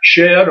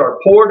shed or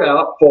poured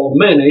out for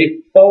many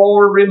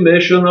for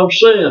remission of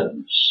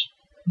sins.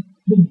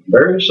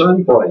 Very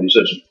same phrase,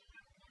 isn't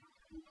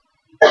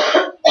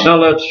it? Now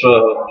let's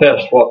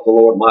test what the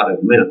Lord might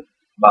have meant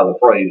by the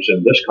phrase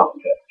in this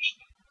context.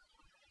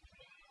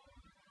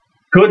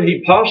 Could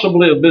he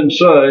possibly have been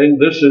saying,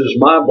 this is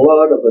my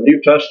blood of the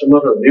New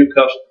Testament or the New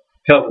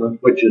Covenant,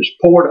 which is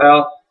poured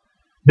out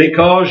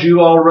because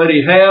you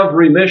already have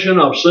remission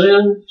of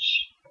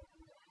sins?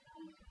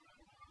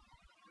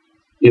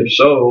 If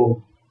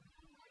so,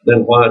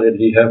 then why did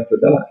he have to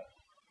die?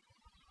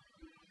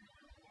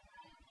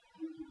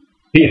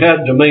 He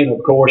had to mean,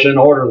 of course, in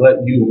order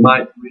that you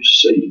might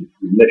receive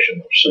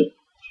remission of sins.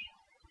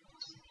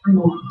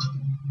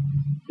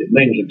 It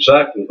means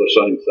exactly the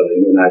same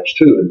thing in Acts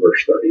 2 and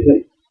verse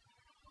 38.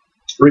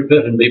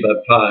 Repent and be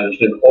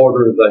baptized in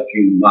order that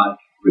you might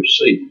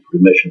receive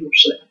remission of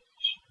sins.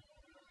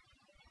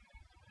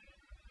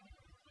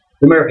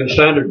 The American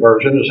Standard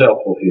Version is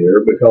helpful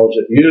here because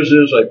it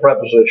uses a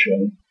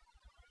preposition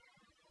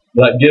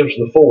that gives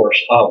the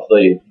force of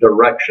the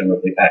direction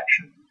of the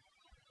action.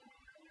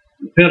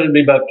 Repent and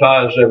be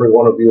baptized, every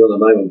one of you, in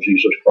the name of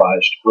Jesus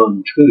Christ,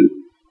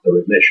 unto the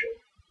remission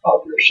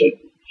of your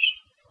sins.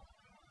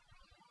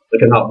 There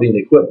cannot be an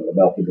equivalent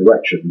about the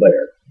direction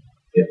there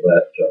in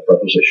that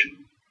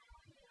preposition.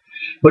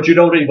 But you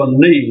don't even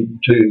need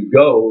to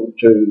go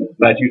to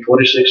Matthew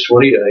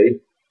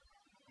 26:28.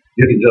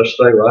 You can just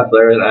stay right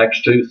there in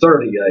Acts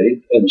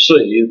 2:38 and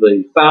see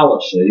the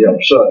fallacy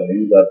of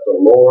saying that the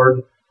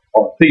Lord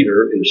or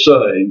Peter is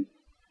saying,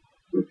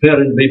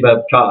 repent and be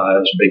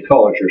baptized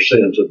because your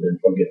sins have been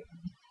forgiven.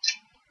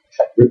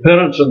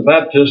 Repentance and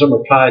baptism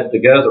are tied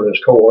together as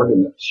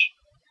coordinates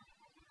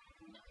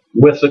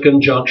with the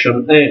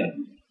conjunction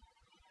and.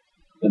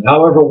 And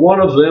however one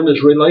of them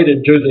is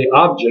related to the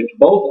object,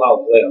 both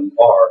of them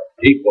are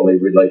equally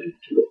related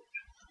to it.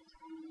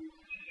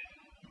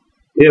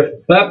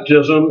 If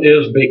baptism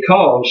is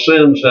because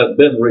sins have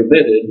been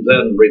remitted,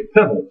 then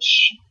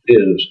repentance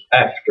is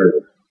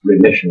after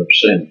remission of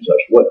sins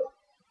as well.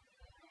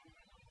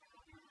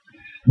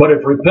 But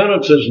if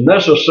repentance is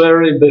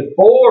necessary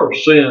before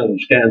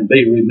sins can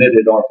be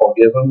remitted or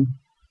forgiven,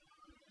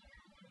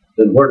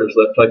 then where does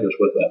that take us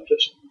with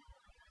baptism?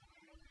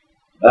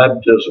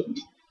 Baptism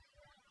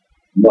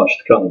must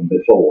come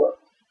before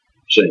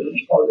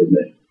sins are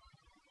remitted.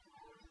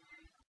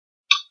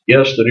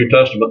 Yes, the New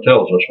Testament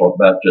tells us what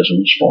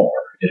baptism is for.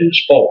 It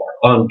is for,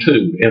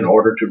 unto, in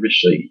order to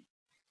receive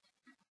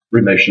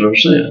remission of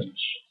sins.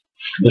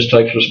 This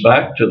takes us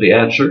back to the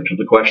answer to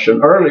the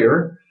question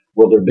earlier,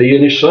 will there be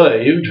any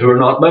saved who are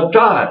not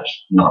baptized?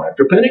 Not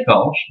after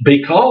Pentecost,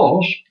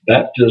 because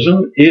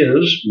baptism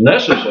is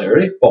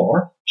necessary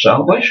for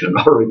salvation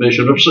or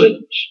remission of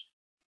sins.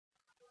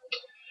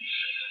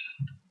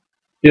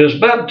 Is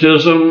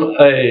baptism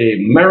a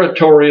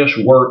meritorious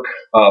work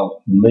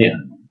of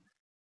men?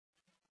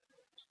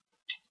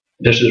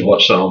 This is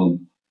what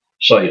some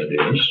say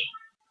it is.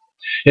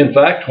 In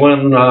fact,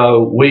 when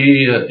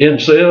we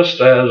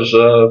insist as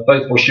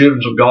faithful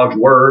students of God's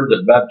Word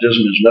that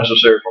baptism is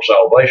necessary for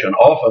salvation,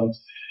 often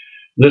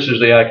this is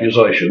the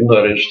accusation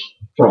that is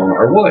thrown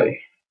our way.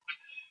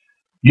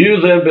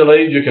 You then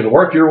believe you can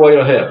work your way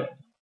to heaven.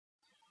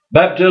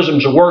 Baptism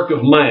is a work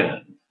of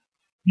man.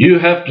 You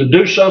have to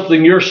do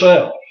something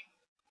yourself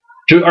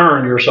to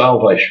earn your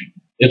salvation.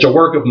 It's a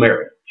work of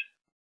merit.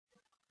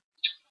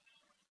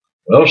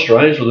 Well,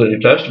 strangely, the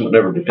New Testament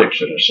never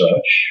depicts it as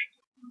such.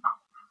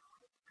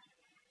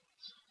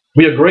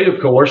 We agree, of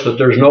course, that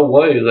there's no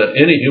way that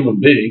any human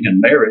being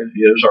can merit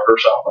his or her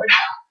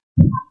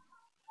salvation.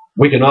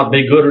 We cannot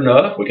be good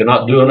enough. We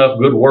cannot do enough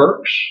good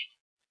works.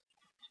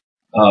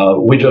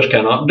 We just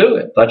cannot do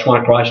it. That's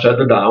why Christ had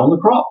to die on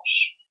the cross.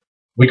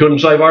 We couldn't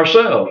save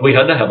ourselves. We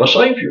had to have a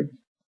Savior.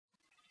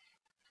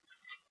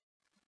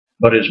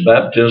 But is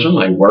baptism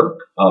a work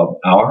of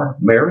our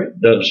merit?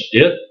 Does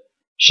it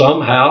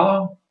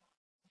somehow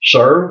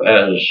serve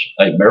as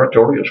a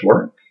meritorious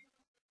work?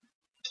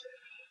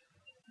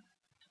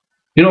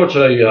 You know, it's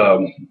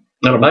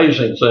an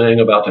amazing thing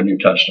about the New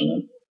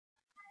Testament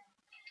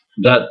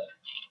that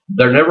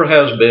there never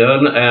has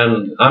been,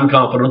 and I'm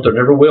confident there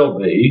never will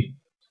be,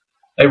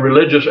 a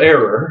religious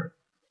error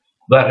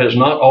that has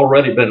not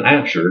already been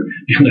answered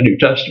in the New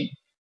Testament.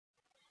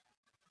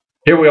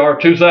 Here we are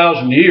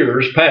 2,000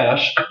 years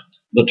past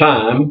the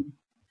time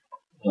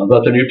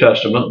that the New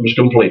Testament was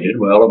completed,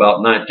 well,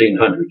 about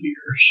 1,900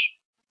 years.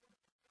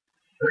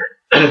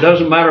 And it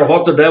doesn't matter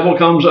what the devil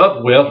comes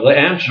up with, the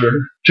answer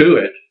to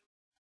it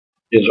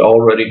is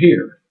already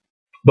here.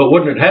 But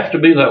wouldn't it have to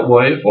be that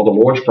way for the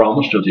Lord's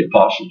promise to the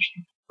apostles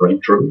to ring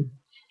true?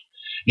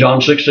 John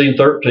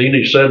 16:13,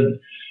 he said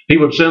he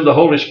would send the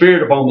Holy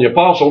Spirit upon the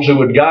apostles who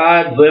would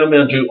guide them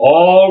into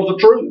all the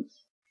truth.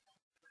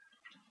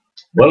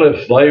 Well,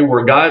 if they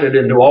were guided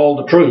into all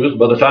the truth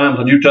by the time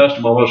the New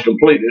Testament was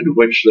completed,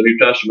 which the New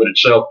Testament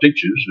itself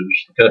teaches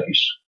is the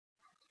case,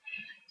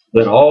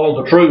 then all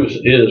the truth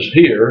is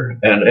here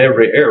and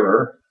every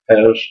error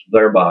has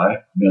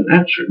thereby been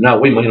answered. Now,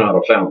 we may not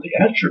have found the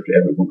answer to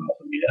every one of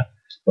them yet,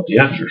 but the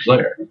answer's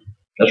there.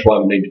 That's why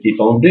we need to keep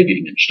on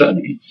digging and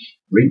studying,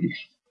 reading,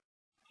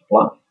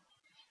 applying.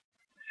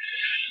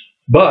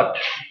 But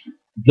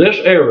this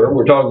error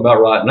we're talking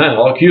about right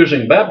now,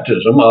 accusing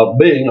baptism of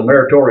being a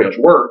meritorious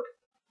work,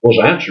 was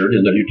answered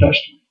in the New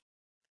Testament.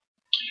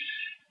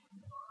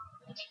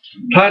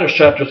 Titus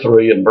chapter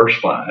 3 and verse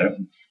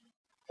 5,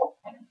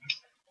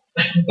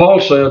 Paul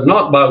said,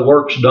 not by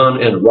works done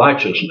in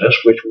righteousness,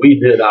 which we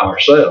did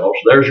ourselves.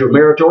 There's your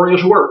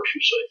meritorious works,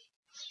 you see.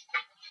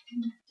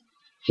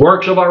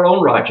 Works of our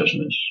own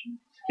righteousness.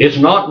 It's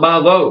not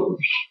by those,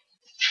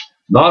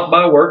 not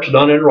by works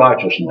done in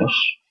righteousness,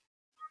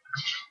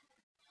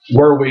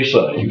 were we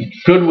saved,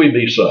 could we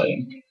be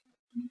saved,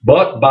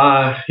 but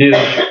by His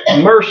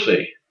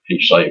mercy He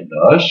saved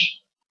us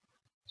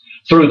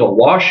through the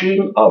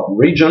washing of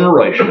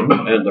regeneration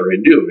and the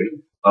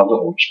renewing of the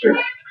Holy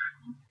Spirit.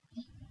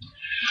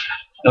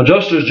 Now,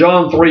 just as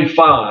John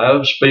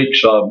 3:5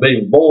 speaks of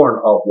being born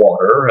of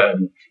water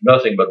and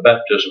nothing but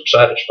baptism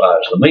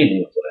satisfies the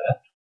meaning of that,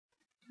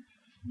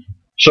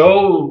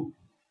 so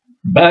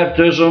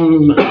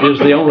baptism is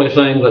the only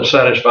thing that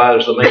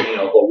satisfies the meaning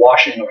of the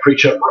washing of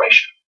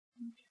regeneration.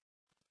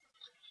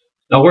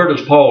 Now, where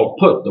does Paul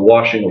put the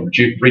washing of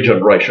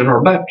regeneration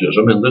or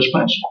baptism in this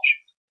passage?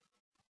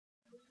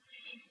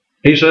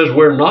 He says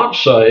we're not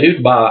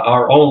saved by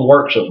our own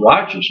works of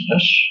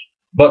righteousness,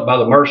 but by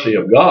the mercy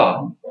of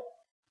God.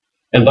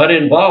 And that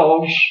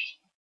involves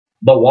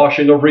the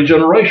washing of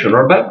regeneration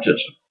or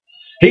baptism.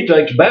 He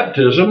takes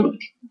baptism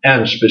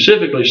and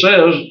specifically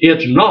says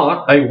it's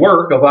not a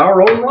work of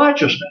our own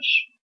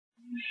righteousness.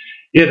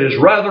 It is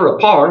rather a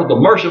part of the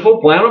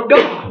merciful plan of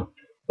God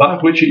by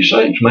which He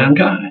saves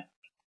mankind.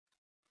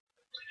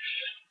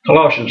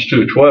 Colossians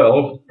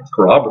 2:12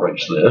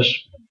 corroborates this.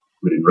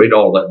 We didn't read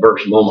all that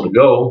verse a moment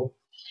ago.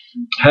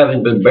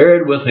 Having been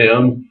buried with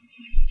Him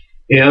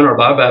in or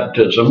by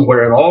baptism,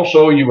 wherein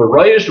also you were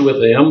raised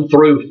with Him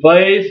through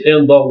faith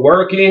in the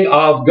working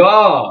of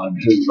God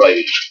who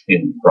raised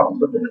Him from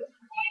the dead.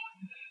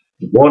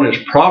 If one is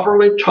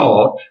properly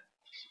taught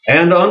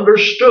and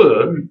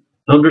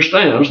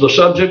understands the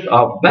subject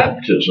of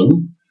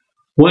baptism,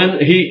 when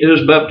he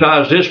is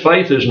baptized, his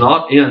faith is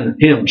not in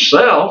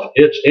himself,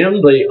 it's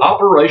in the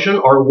operation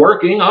or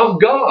working of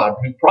God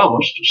who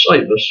promised to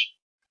save us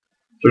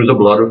through the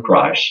blood of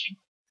Christ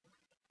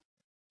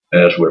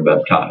as we're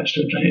baptized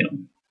into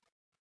Him.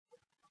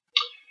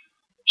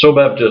 So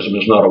baptism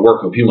is not a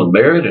work of human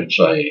merit, it's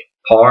a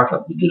part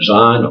of the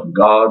design of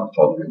God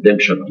for the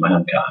redemption of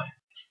mankind.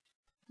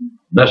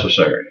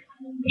 Necessary,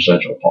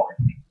 essential part.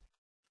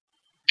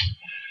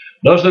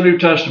 Does the New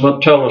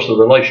Testament tell us the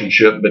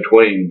relationship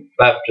between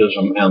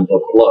baptism and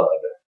the blood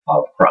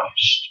of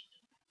Christ?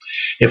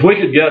 If we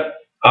could get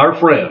our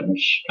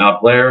friends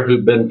out there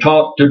who've been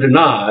taught to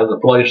deny the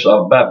place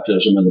of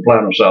baptism in the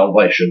plan of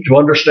salvation to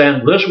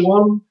understand this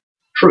one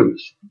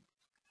truth,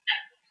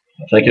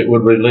 I think it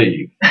would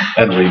relieve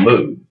and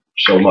remove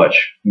so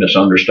much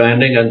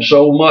misunderstanding and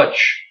so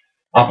much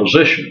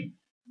opposition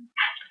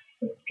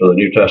to the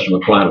New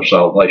Testament plan of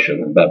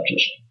salvation and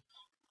baptism.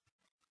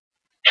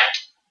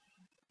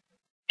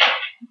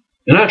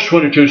 In Acts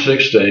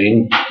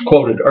 22:16,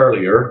 quoted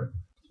earlier,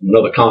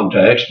 another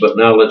context, but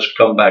now let's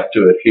come back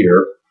to it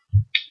here.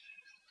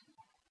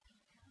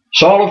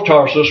 Saul of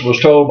Tarsus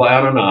was told by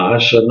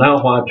Ananias, "And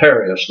now why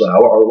tarriest thou?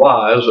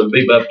 Arise and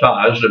be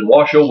baptized and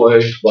wash away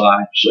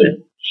thy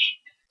sins."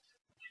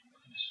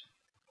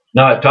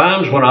 Now, at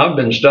times when I've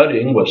been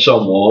studying with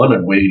someone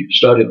and we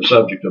study the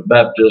subject of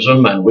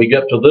baptism and we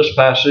get to this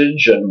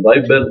passage and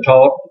they've been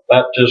taught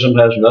baptism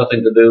has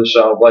nothing to do with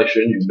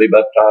salvation, you can be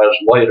baptized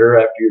later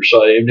after you're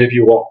saved if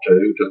you want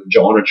to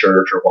join a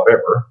church or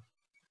whatever.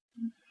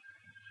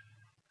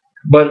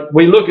 But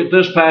we look at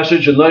this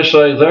passage and they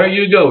say, there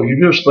you go,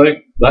 you just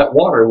think that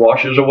water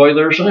washes away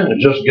their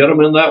sins. Just get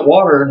them in that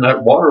water and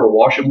that water will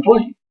wash them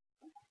clean.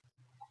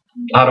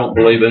 I don't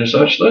believe any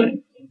such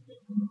thing.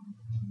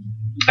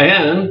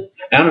 And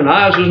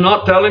Ananias is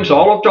not telling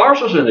Saul of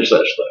Tarsus any such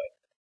thing.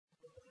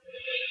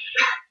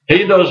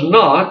 He does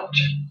not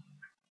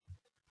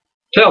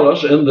tell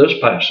us in this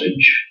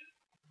passage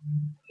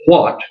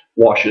what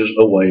washes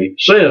away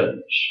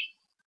sins.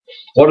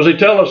 What does he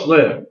tell us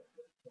then?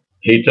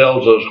 He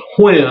tells us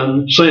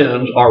when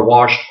sins are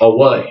washed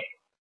away.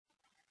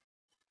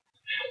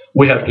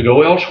 We have to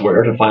go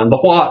elsewhere to find the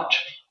what.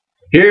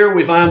 Here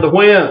we find the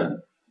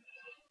when.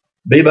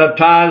 Be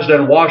baptized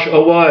and wash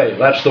away.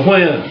 That's the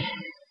when.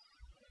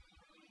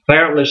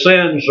 Apparently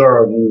sins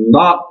are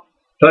not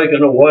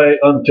taken away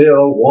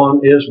until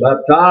one is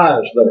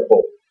baptized,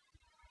 therefore.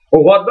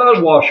 Well, what does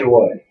wash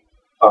away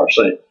our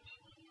sins?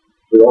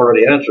 We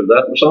already answered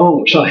that in the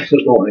song we sang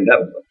this morning,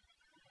 haven't we?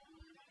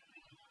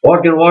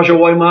 What can wash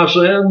away my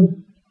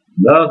sin?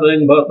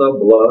 Nothing but the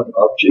blood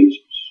of Jesus.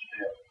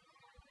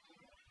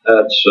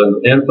 That's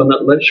an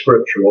infinitely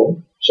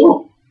scriptural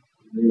song.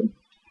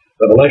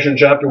 Revelation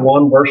chapter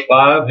 1, verse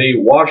 5, He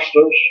washed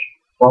us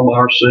from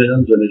our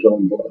sins in His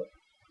own blood.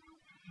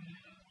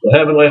 The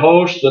heavenly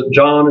host that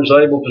John is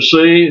able to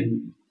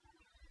see,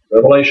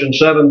 Revelation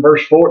 7,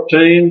 verse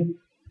 14,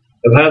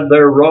 have had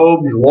their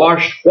robes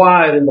washed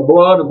white in the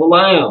blood of the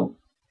Lamb.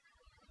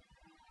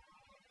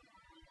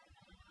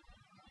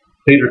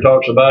 Peter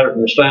talks about it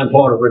from the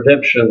standpoint of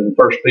redemption in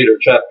 1 Peter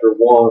chapter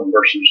 1,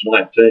 verses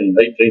 18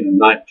 and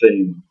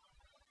 19.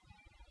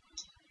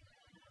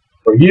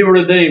 For you were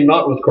redeemed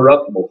not with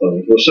corruptible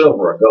things, with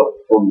silver or gold,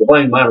 from the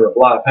vain manner of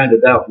life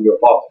handed down from your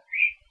fathers,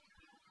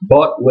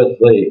 but with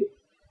the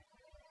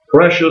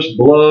precious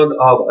blood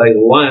of a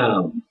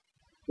lamb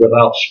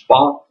without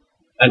spot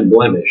and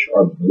blemish,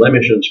 or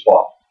blemish and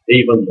spot,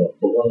 even the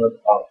blood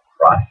of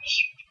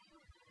Christ.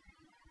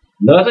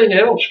 Nothing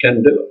else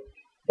can do it.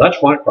 That's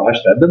why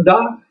Christ had to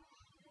die.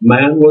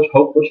 Man was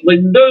hopelessly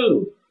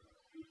doomed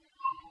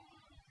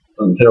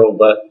until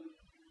that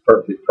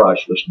perfect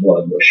priceless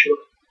blood was shed.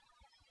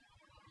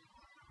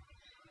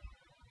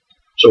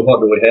 So what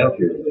do we have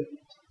here then?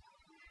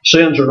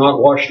 Sins are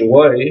not washed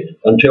away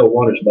until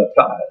one is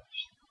baptized.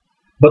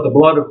 But the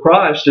blood of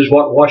Christ is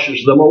what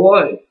washes them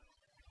away.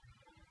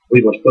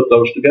 We must put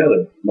those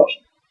together,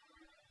 mustn't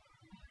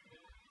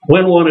we?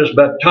 When one is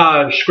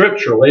baptized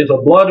scripturally, the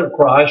blood of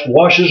Christ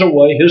washes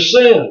away his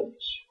sins.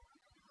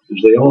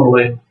 Is the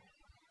only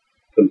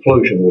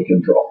conclusion we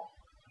can draw.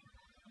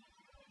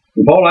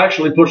 And Paul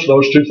actually puts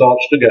those two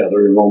thoughts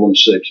together in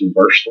Romans 6 and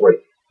verse 3.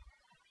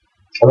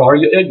 Or are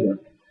you ignorant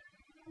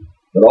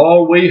that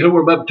all we who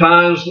were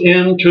baptized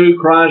into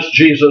Christ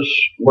Jesus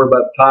were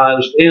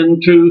baptized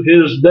into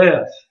His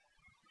death?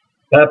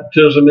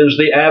 Baptism is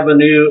the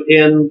avenue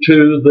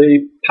into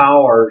the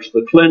powers,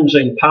 the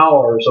cleansing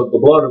powers of the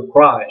blood of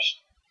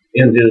Christ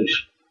in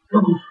His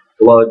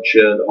blood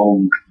shed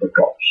on the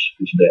cross,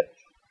 His death.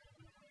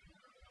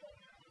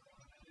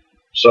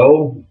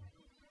 So,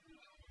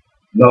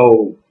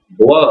 no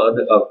blood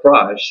of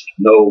Christ,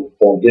 no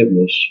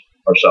forgiveness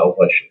or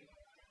salvation.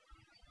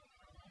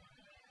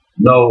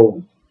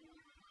 No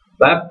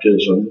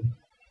baptism,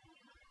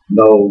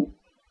 no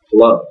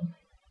blood.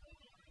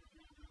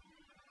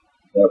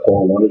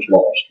 Therefore, one is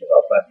lost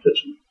without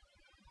baptism,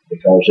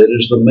 because it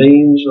is the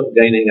means of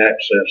gaining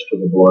access to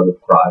the blood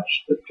of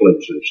Christ that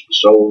cleanses the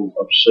soul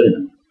of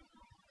sin.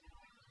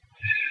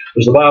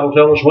 Does the Bible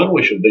tell us when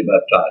we should be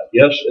baptized?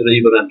 Yes, it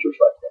even answers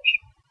that question.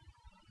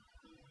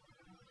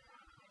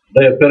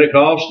 Day of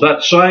Pentecost,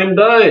 that same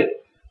day,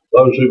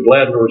 those who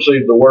gladly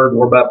received the word and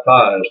were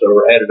baptized, they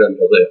were added unto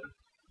them,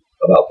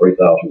 about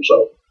 3,000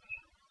 souls.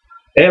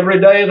 Every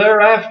day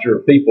thereafter,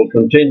 people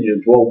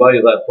continued to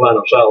obey that plan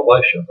of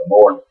salvation. The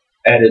Lord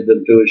added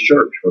them to His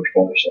church, verse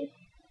 27.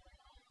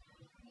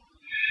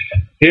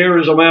 Here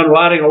is a man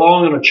riding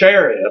along in a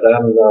chariot,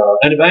 and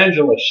an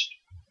evangelist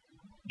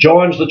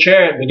joins the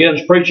chariot,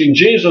 begins preaching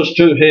Jesus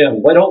to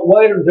him. They don't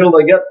wait until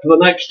they get to the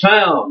next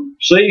town.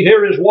 See,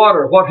 here is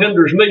water. What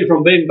hinders me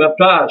from being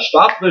baptized?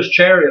 Stop this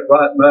chariot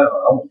right now.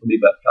 I want to be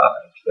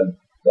baptized. And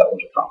that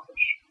was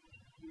accomplished.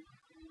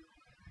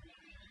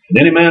 Can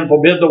any man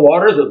forbid the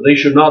water that they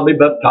should not be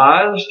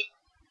baptized?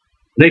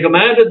 And He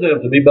commanded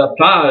them to be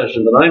baptized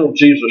in the name of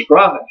Jesus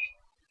Christ.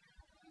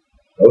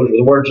 Those were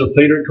the words of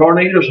Peter at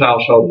Cornelius'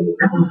 household.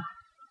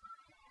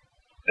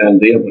 And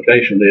the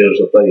implication is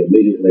that they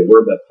immediately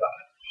were baptized.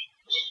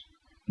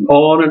 And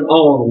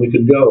on we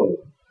could go.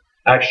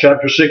 Acts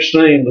chapter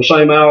 16, the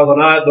same hour of the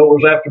night, though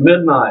it was after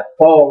midnight,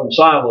 Paul and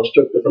Silas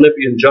took the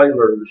Philippian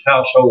jailer and his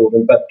household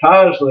and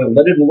baptized them.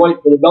 They didn't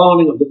wait for the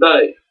dawning of the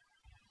day.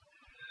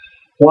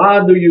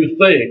 Why do you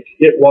think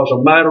it was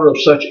a matter of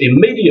such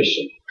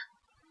immediacy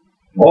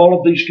in all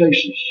of these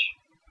cases?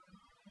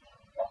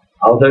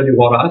 I'll tell you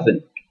what I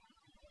think.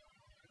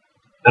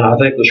 And I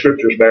think the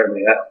scriptures bear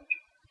me out.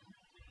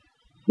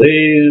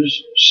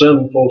 These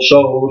sinful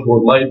souls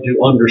were made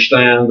to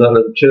understand that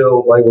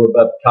until they were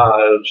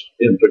baptized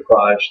into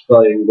Christ,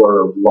 they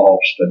were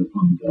lost and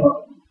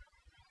undone.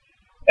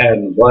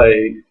 And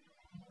they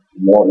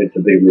wanted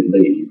to be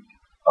relieved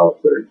of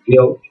their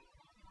guilt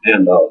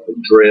and of the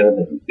dread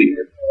and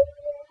fear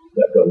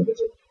that go with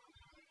it.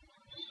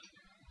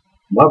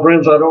 My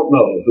friends, I don't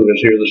know who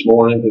is here this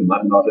morning who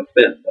might not have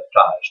been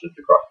baptized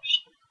into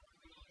Christ.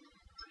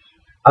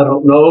 I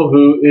don't know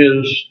who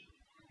is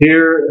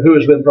here who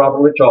has been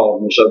properly taught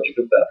on the subject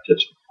of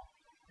baptism.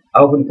 I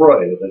hope and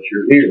pray that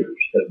your ears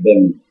have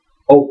been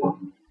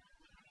opened,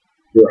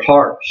 your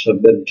hearts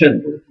have been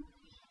tender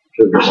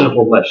to the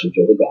simple message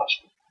of the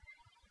gospel.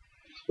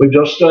 We've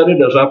just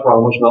studied, as I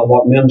promised, not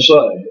what men say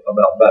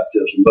about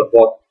baptism, but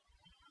what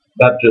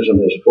baptism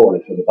is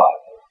according to the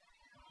Bible.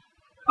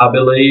 I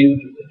believe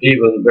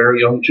even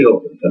very young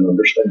children can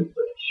understand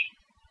this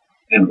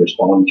and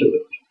respond to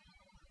it.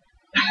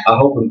 I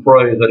hope and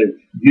pray that if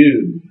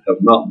you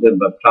have not been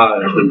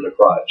baptized into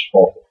Christ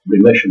for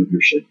remission of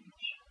your sins,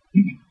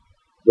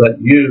 that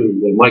you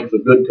will make the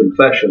good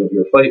confession of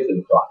your faith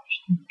in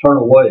Christ and turn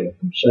away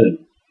from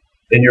sin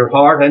in your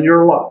heart and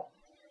your life.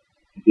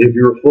 Give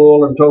your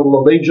full and total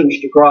allegiance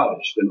to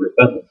Christ in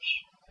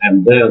repentance,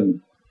 and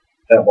then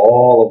have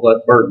all of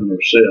that burden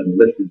of sin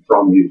lifted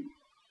from you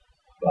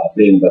by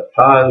being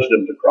baptized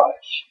into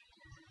Christ,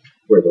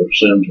 where those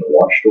sins are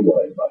washed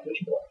away by His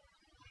blood.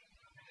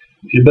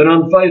 If you've been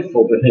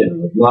unfaithful to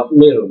Him, have not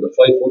lived a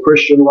faithful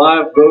Christian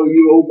life, though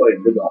you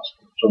obeyed the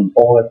gospel at some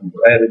point and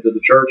were added to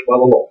the church by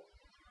the Lord,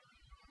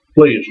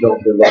 please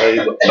don't delay,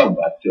 but come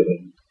back to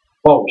Him.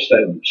 While we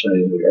stand and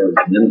sing, we urge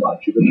and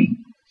invite you to me.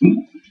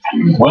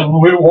 When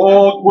we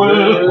walk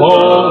with the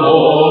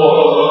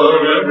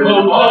Lord in the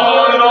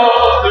light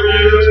of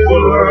His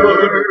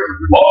word,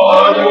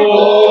 by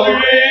glory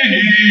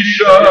He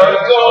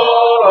shines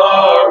on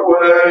our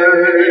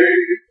way.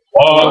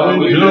 While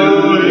we do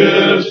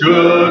His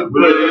good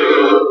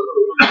will,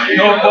 He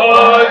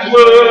abides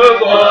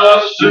with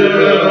us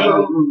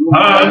still,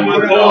 and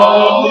with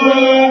all who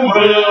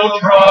will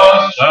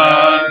trust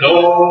and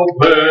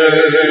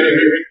obey.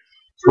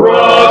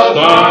 Trust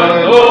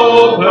and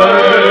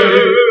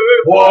obey,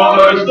 for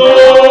there's no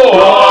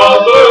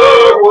other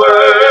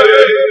way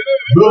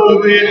to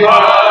be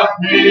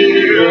happy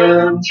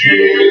in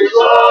Jesus,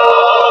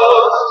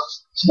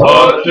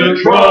 but to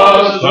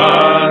trust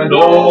and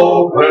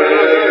obey.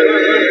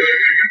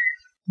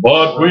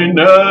 But we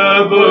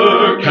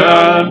never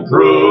can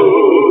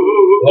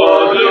prove the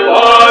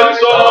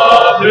delights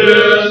of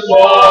His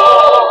law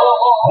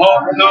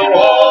until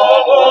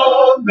all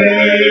on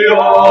the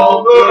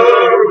altar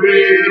we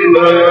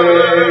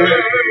lay.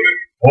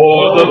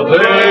 For the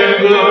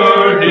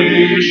favor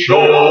He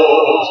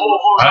shows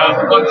and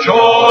the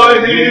joy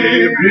He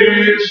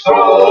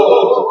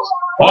bestows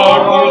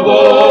are for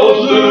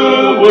those who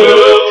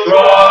will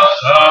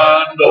trust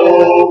and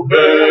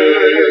obey.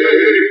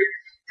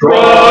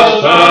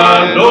 Trust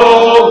and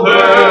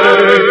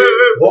obey,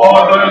 for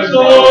there's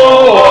no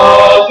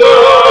other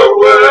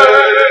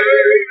way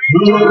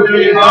to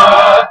be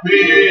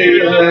happy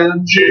in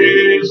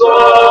Jesus,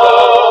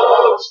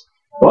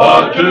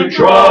 but to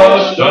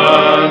trust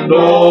and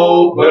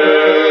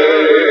obey.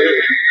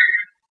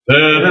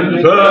 Then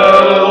in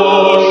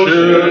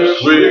fellowship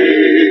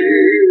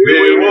sweet, we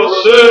will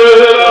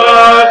sit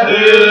at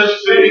His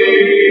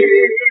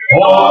feet,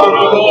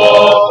 honored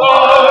all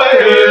by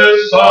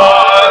His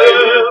side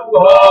in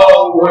the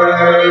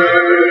way.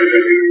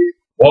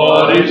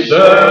 What He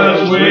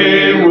says we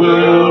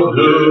will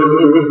do,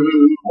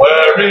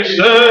 where He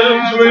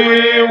sends we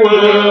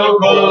will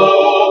go.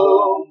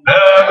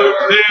 Never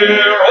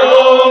fear,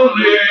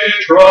 only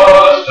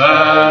trust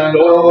and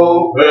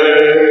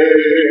obey.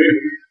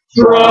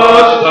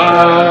 Trust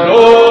and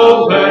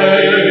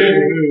obey,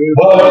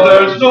 for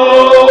there's no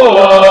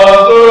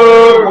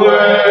other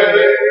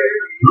way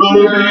to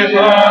be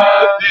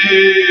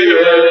happy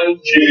in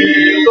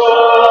Jesus,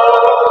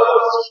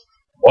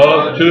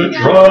 but to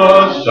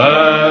trust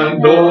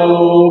and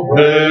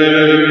obey.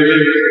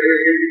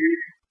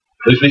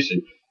 Please be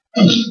seated.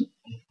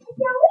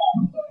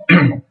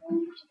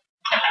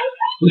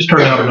 Please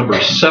turn out to number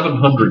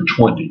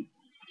 720.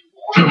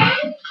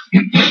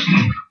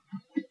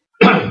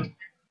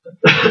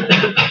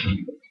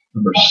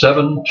 Number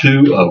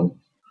 720.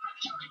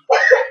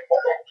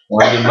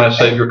 Why did my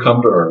Savior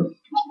come to earth?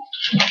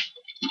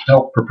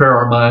 Help prepare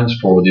our minds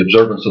for the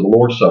observance of the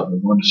Lord's Supper. We're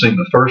going to sing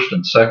the first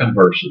and second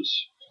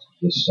verses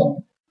of this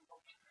song.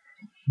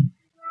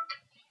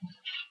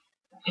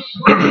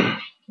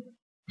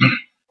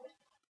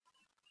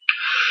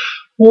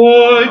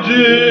 Why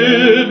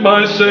did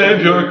my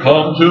Savior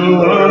come to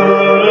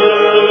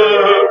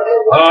earth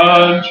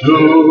and to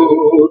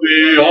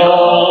the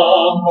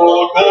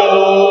humble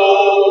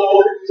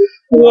go?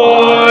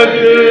 Why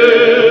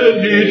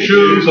did he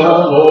choose a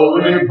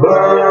lowly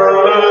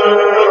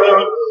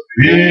birth?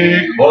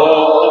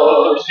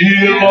 Because he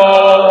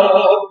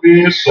loved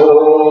me so.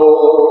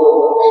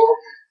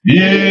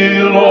 He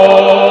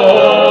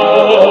loved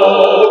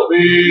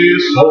me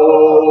so.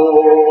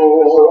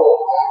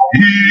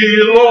 He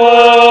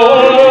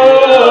loved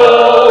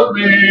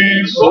me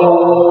so.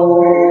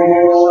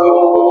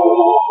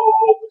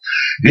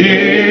 He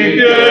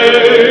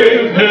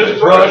gave his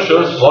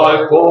precious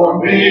life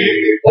for me,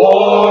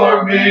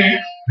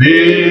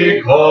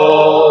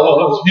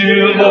 because he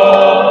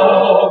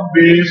loved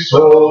me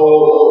so.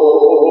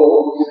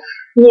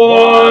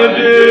 Why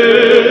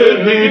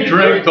did he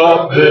drink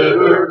the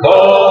bitter cup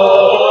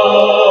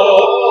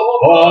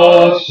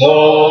of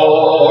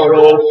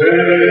sorrow,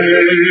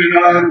 pain,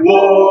 and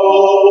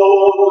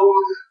woe?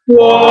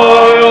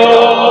 Why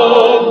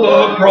on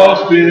the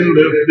cross be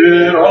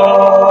lifted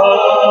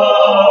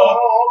up?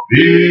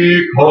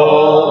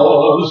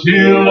 Because he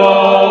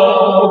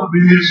loved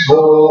me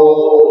so.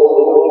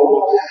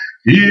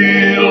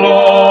 He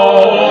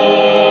loved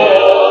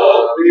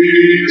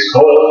me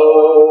so.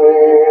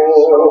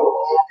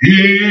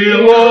 He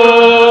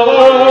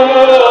loved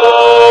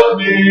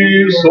me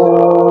so.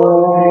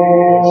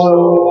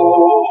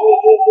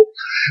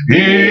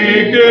 He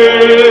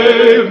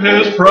gave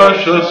his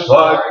precious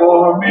life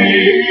for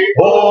me,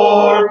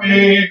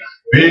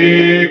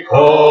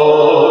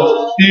 because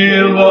he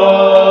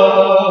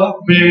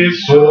loved me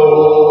so.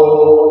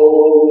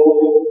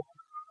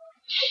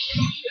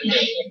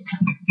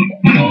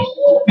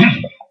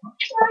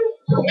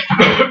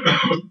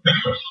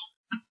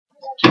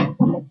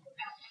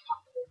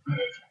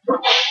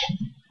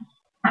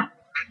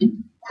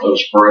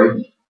 Let's pray.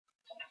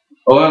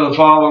 Oh, Heavenly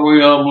Father,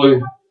 we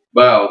humbly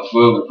bow at the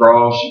foot of the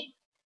cross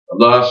of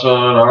thy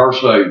Son, our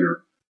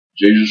Savior,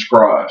 Jesus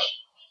Christ.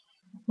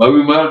 May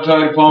we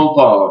meditate upon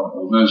thought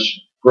of his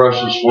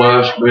precious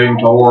flesh being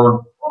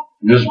torn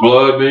and his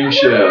blood being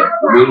shed,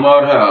 that we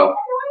might have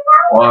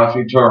life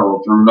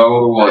eternal through no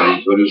other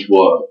way but his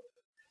blood.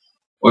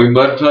 We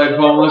meditate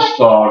upon this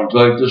thought and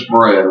take this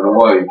bread in a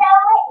way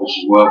which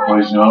is well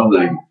pleasing unto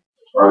thee. In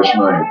Christ's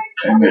name,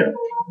 amen.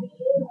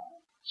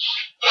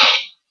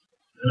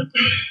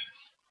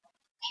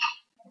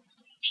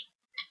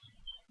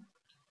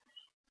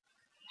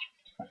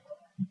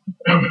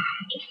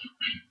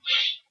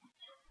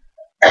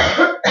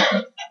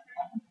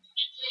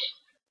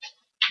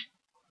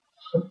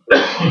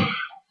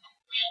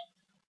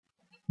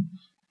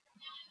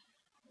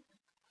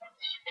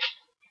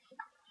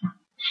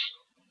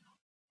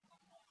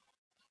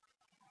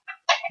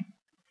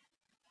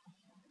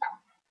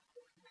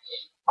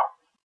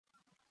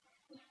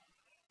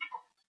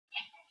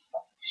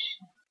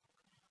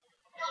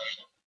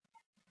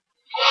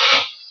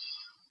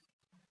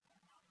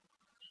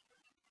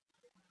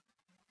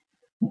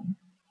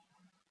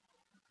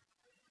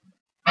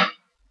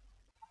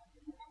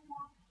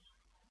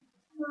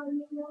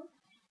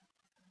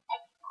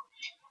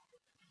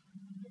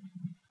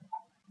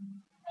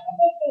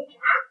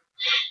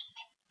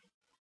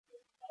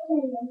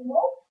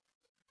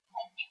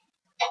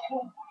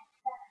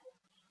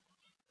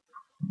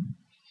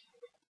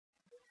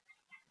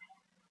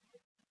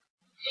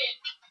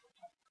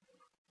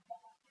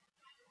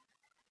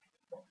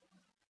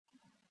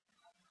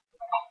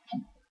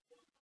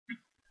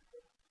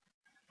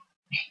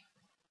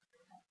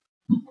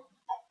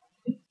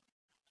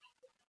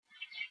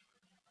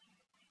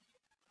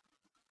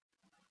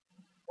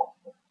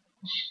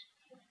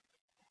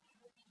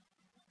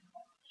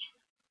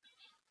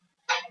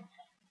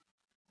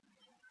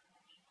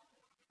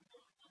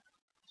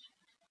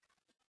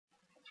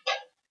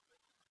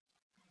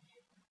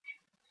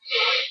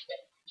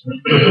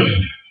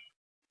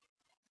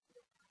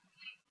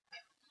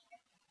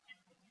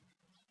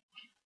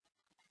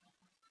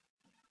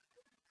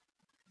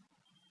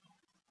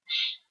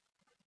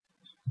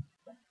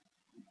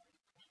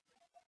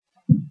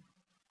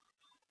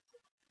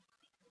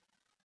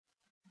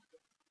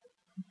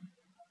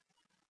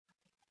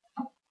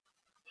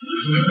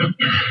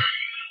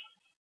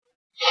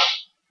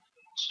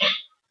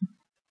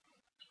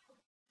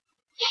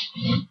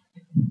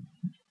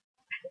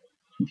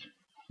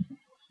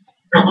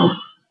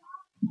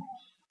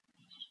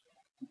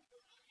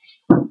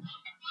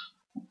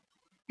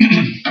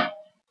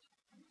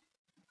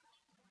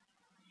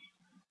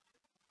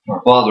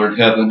 Our Father in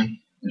heaven,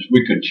 as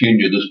we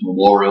continue this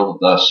memorial of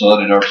thy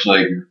Son and our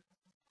Savior,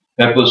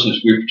 help us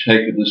as we've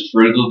taken this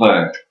fruit of the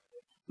vine,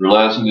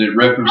 realizing that it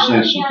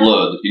represents the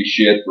blood that he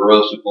shed for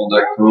us upon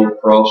that cruel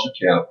cross of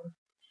Calvary,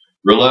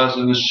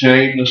 realizing the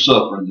shame and the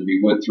suffering that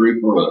he went through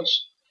for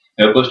us.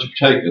 Help us to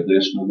take of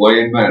this in a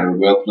way and manner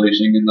well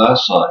pleasing in thy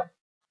sight.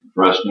 In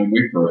Christ's name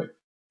we pray.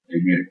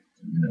 Amen.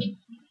 Amen.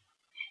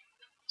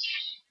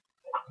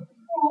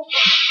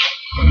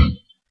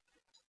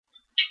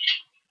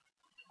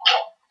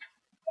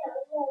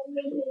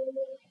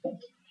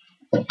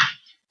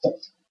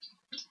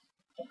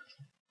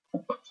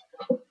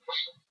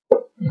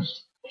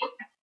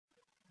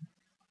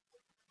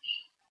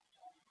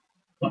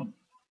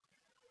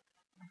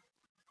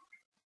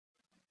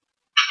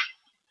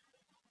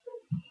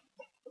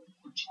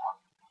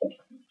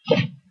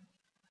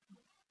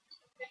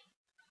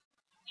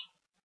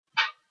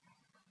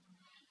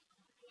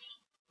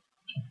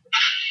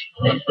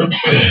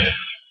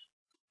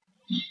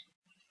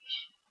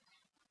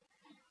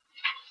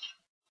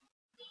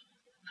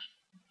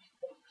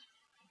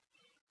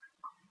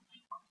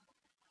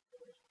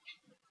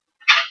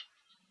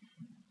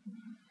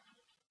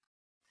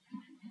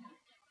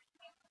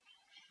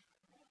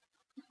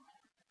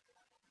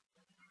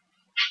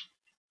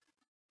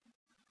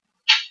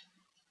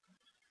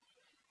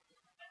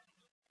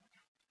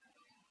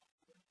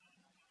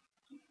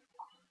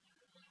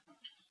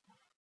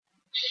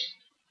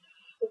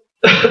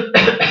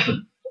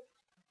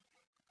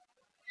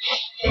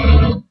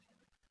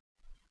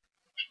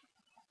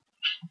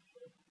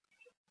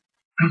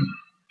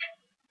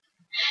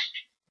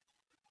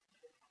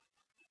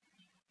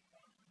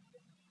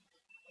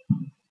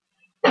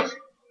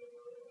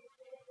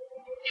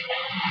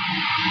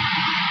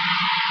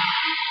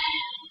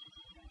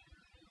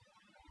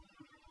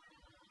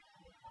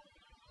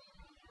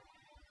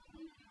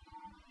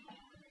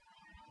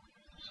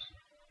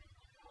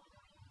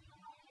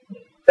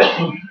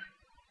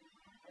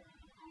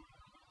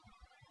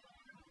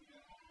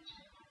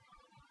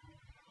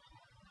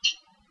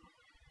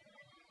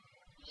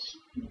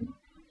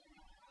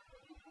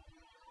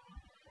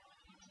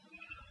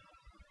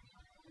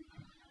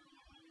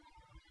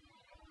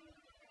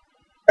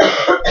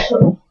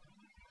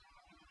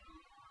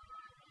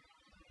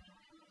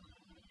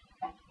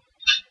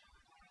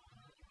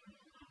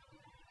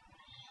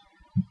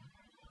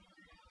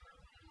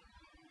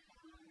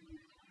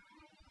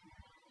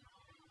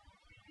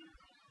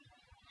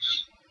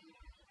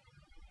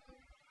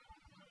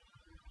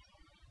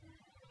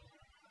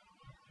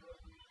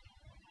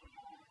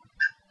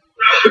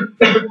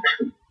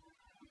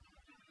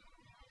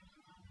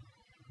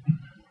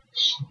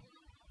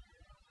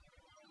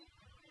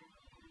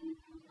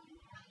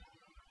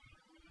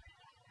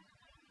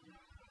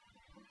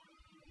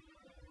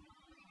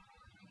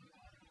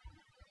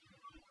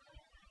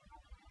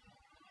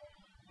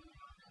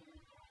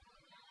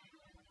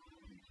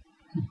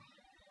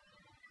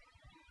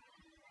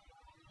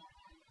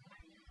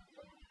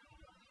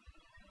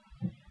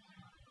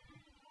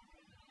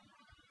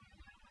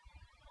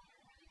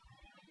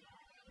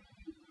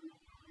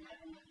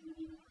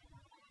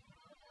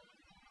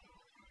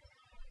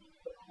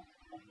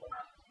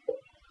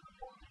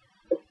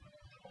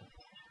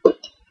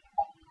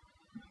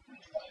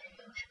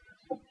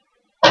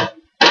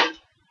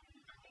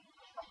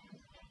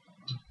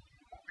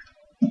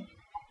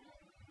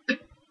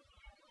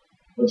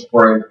 Let's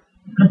pray.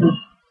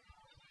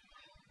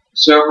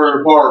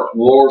 Separate apart from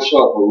the Lord's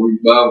Supper, we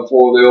bow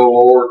before thee, O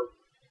Lord,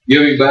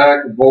 giving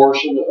back a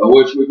portion of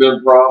which we've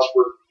been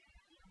prospered.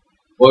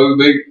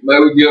 May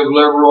we give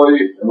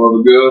liberally and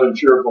with a good and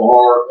cheerful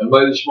heart, and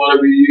may this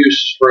money be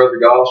used to spread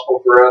the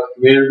gospel throughout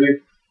the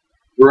community,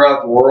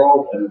 throughout the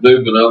world, and to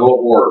do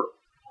benevolent work.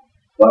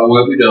 Thy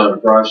will be done.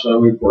 In Christ's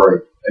name we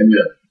pray.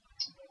 Amen.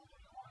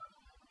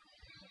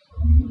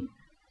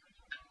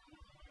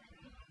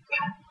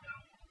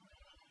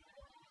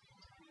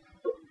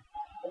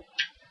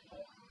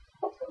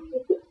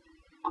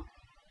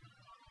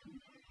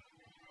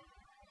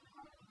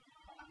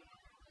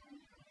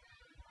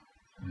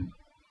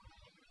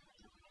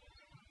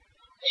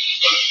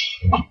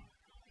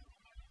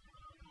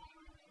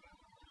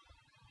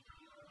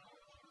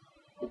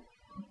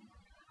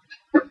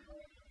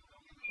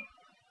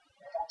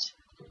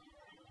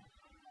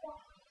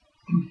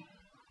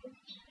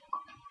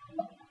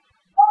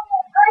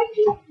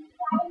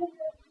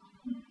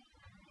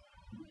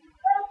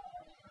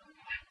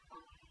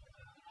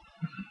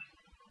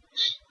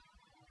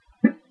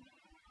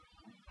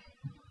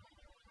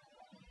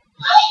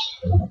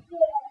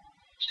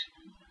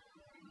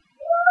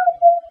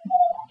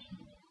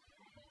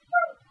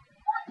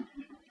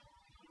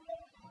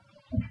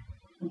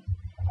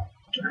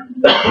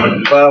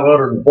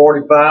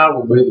 $545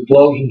 will be the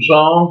closing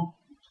song.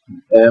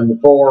 And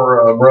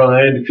before Brother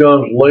Andy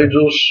comes and leads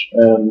us,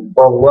 and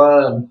Brother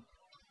Ryan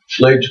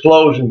leads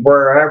closing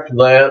prayer after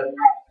that,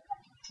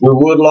 we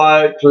would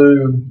like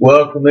to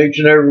welcome each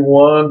and every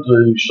one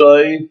to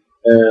stay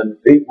and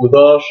eat with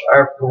us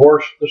after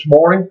worship this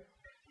morning,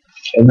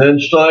 and then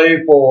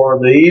stay for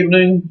the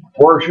evening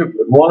worship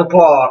at 1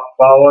 o'clock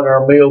following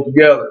our meal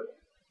together.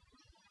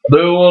 I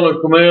do want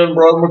to commend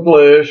Brother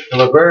McClish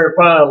for a very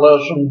fine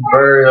lesson,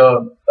 very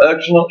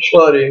excellent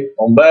study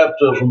on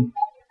baptism,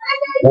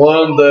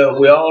 one that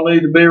we all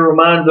need to be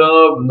reminded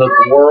of and that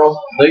the world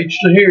needs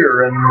to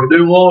hear. And we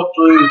do want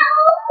to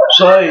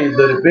say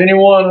that if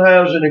anyone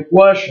has any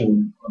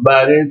question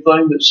about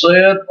anything that's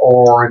said,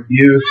 or if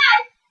you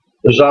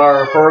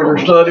desire further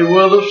study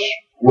with us,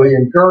 we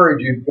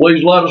encourage you,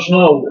 please let us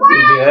know.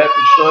 We'd be happy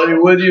to study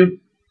with you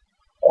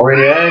or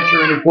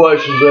answer any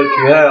questions that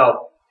you have.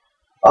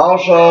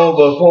 Also,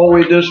 before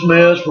we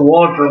dismiss, we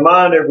want to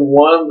remind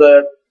everyone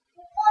that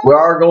we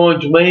are going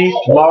to meet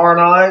tomorrow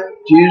night,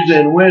 Tuesday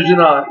and Wednesday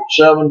night at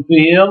 7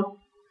 p.m.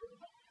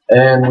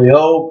 And we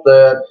hope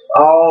that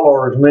all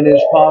or as many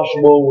as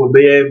possible will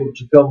be able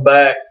to come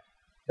back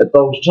at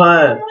those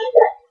times.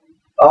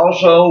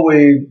 Also,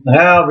 we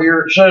have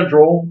here at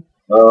Central,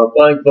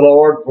 thank the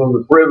Lord for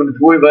the privilege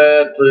we've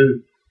had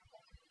to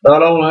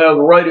not only have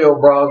the radio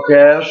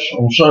broadcast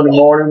on Sunday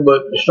morning,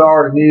 but to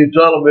start a new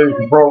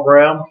television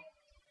program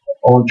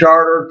on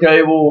Charter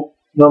Cable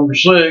number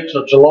 6.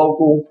 That's a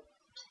local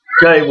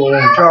cable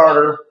and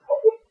charter,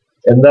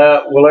 and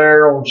that will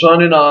air on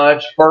Sunday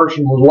nights. First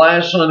one was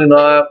last Sunday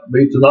night,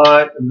 be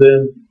tonight, and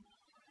then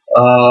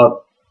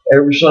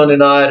every Sunday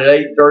night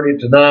at 8:30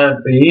 to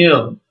 9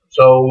 p.m.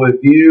 So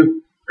if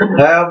you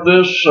have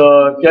this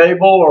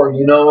cable or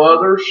you know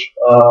others,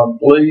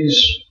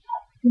 please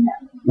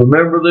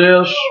remember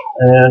this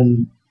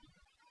and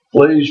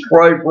please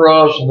pray for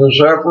us in this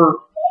effort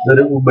that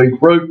it will be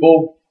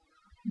fruitful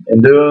in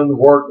doing the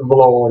work of the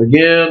Lord.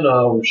 Again,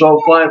 we're so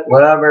thankful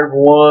to have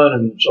everyone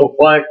and so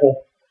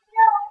thankful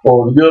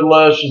for the good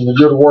lesson, the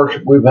good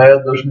worship we've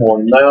had this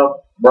morning.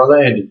 Now, Brother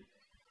Andy.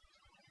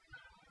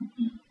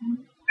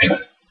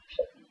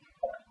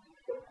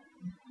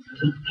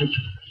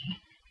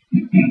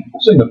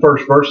 Sing the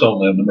first verse on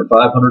that, number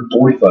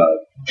 545.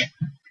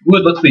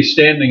 Wood, let's be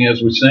standing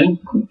as we sing.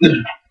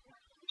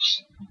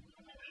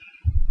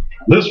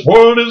 This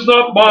world is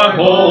not my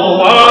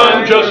home,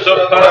 I'm just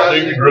a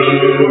passing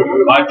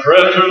through. My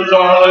treasures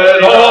are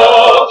laid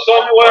off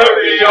somewhere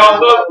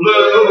beyond the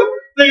blue.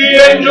 The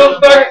angels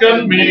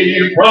beckon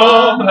me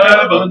from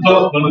heaven's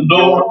open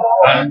door,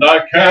 and I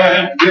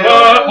can't feel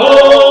at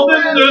home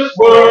in this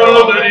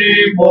world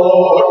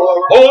anymore.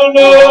 Oh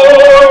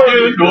Lord,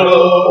 you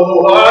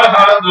know I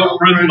have no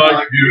friend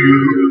like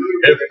you.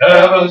 If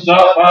heaven's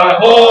not my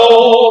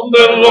home,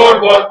 then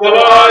Lord, what will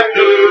I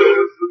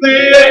do? The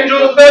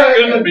angels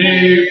beckon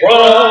me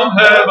from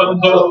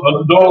heaven's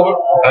open door,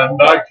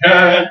 and I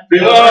can't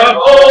feel at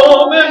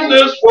home in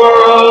this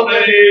world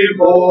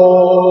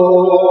anymore.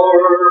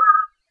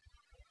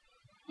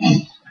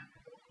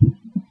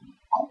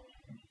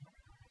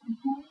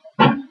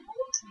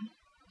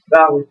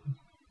 God,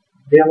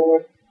 dear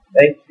Lord,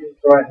 thank you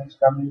for letting us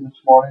come in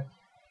this morning,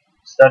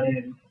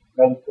 studying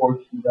another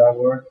portion of thy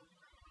word.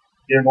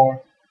 Dear Lord,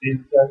 be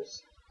with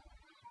us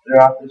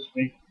throughout this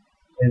week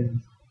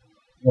in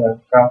the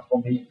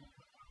gospel meeting.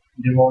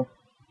 Dear Lord,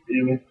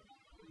 be with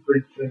the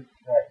preacher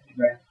that you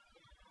may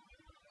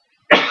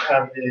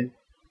have the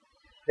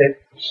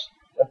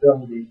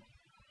ability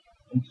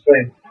and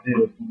strength to do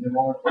it. Dear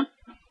Lord,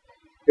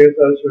 be with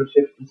those who are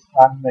sick this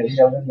time, may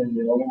heal them in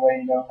the only way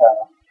you know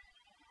how.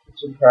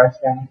 It's in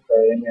Christ's name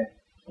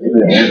we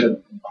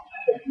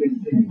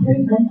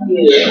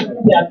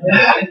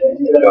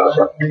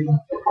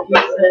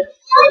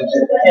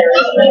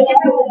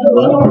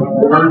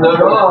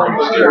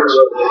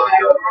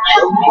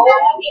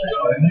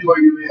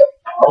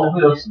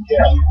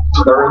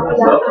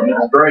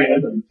pray,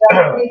 amen.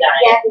 Amen.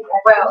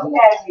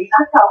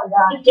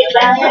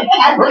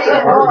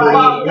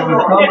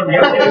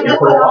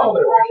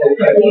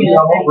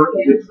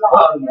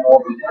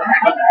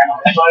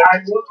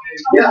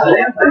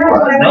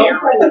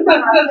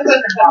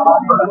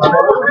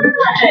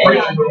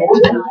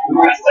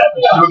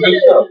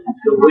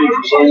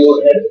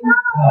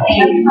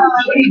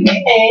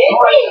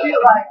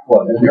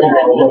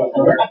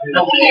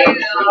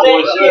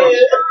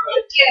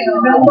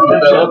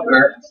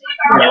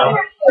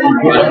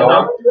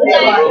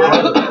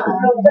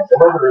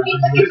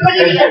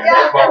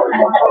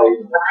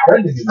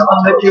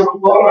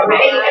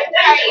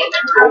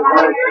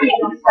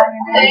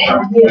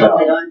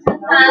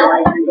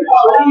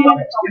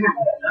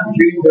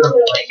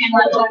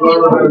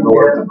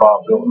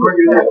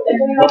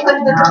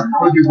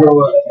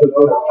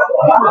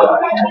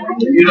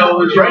 You know,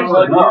 there's right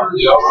like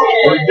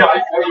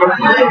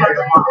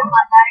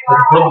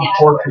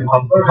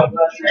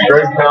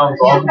Greg Pound's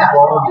on the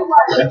wall.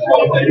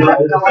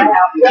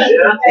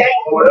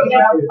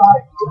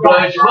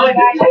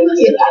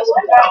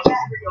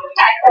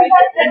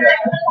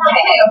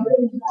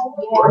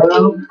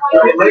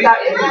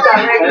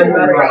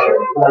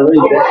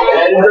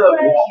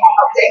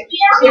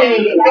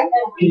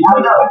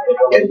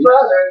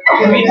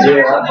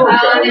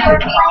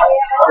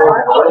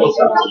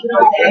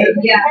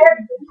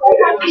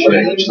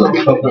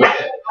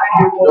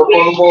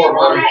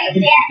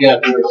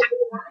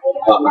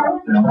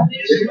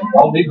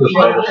 I'll need this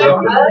later.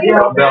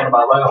 I'm down to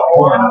my last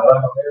one.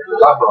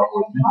 I brought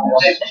with me.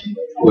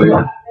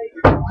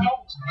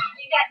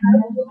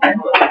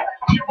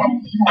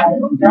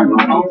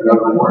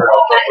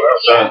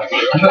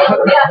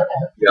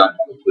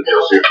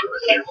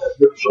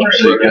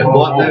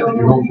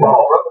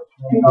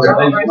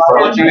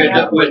 What you end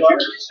up with?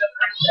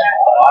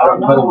 I don't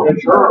know.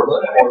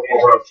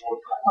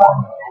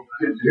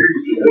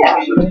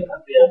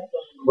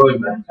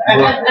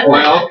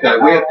 Well, okay,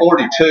 we had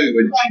 42,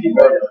 and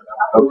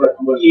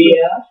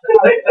Yeah.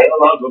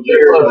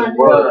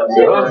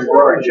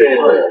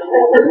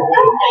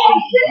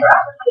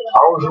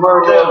 I was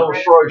remember that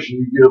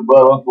illustration you get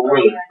about Uncle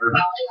Willie.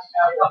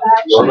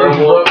 So that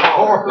was up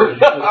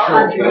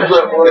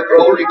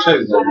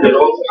 42.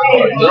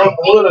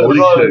 Uncle Willie was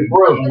on in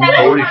prison.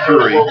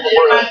 43.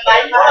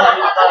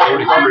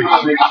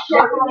 43.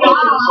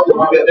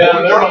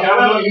 Down there, I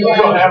know you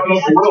don't have an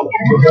Uncle Willie.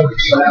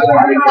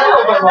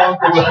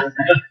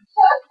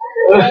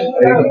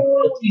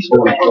 Once you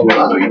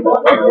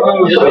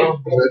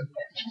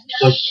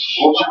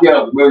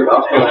got the movie,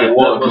 I'll put it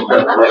one.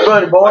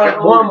 Buddy boy,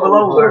 one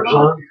below there,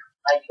 son.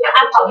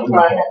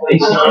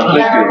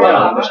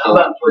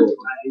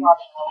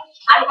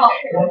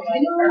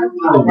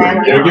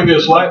 Can I give you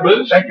a slight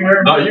boost?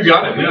 No, you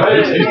got it.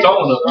 Yeah, he's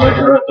tall enough to make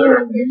it right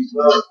there.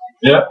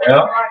 Yeah,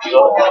 yeah.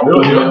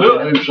 Really, you'll do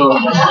it.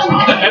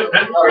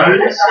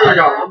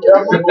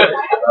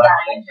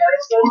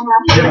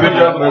 Did a good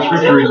job on our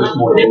scripture reading this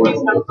morning.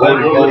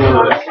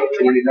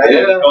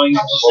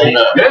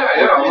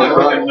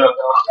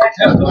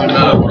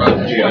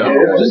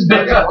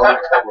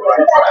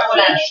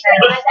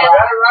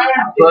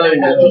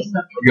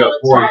 You got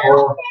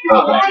 44.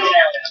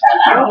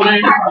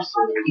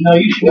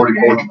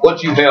 44.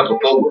 What you have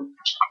before?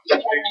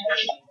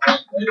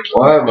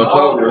 Well, I have my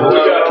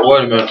total.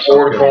 Wait a minute,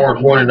 44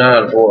 and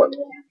 29 is what?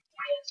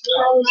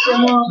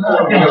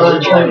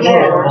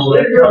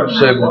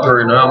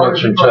 73. Now, how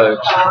much in tax?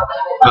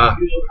 How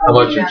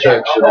much in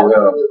tax should we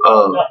have?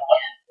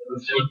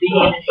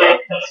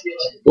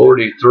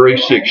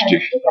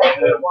 43.60.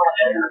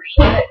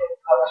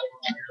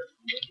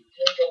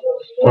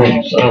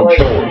 I'm short.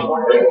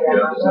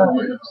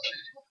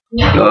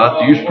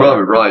 No, you're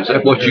probably right. Is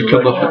that what you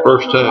come up the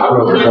first time?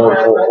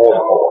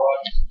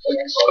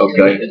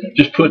 Okay,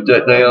 just put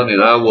that down,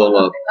 and I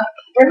will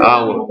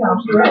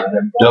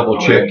double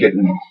check it.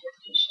 And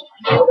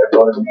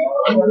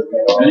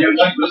you would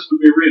think this would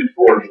be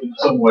reinforced in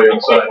some way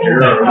inside here,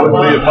 or it wouldn't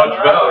be of much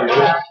value.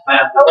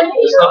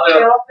 It's not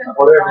that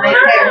whatever.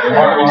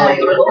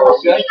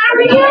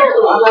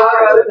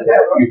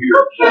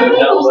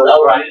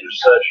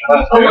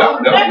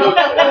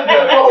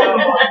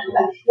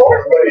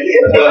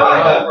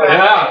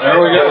 Yeah,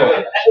 there we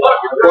go.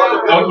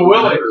 Uncle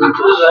Willie.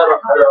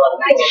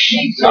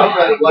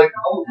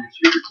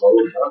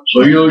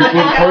 So you put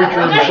the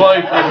preacher in the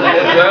safe and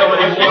how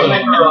many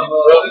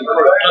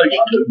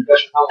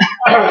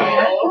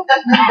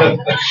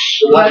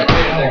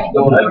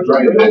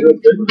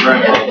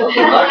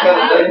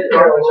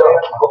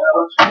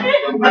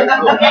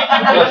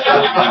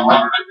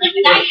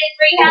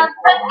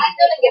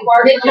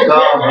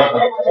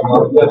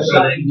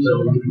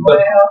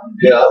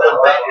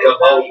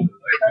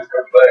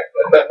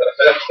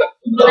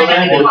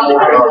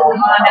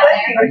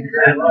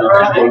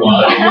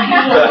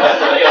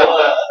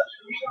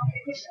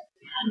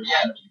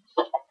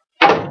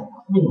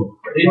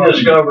He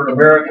discovered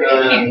America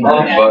in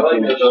Our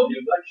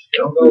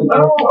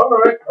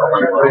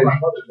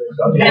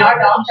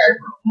doctor,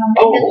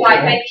 his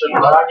wife makes a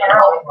girl,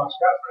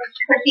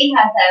 because he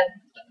has a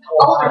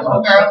older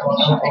little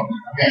girl,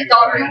 his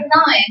daughter is 9,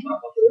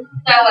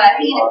 so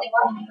he doesn't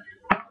want to.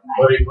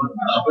 But he went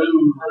to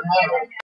school.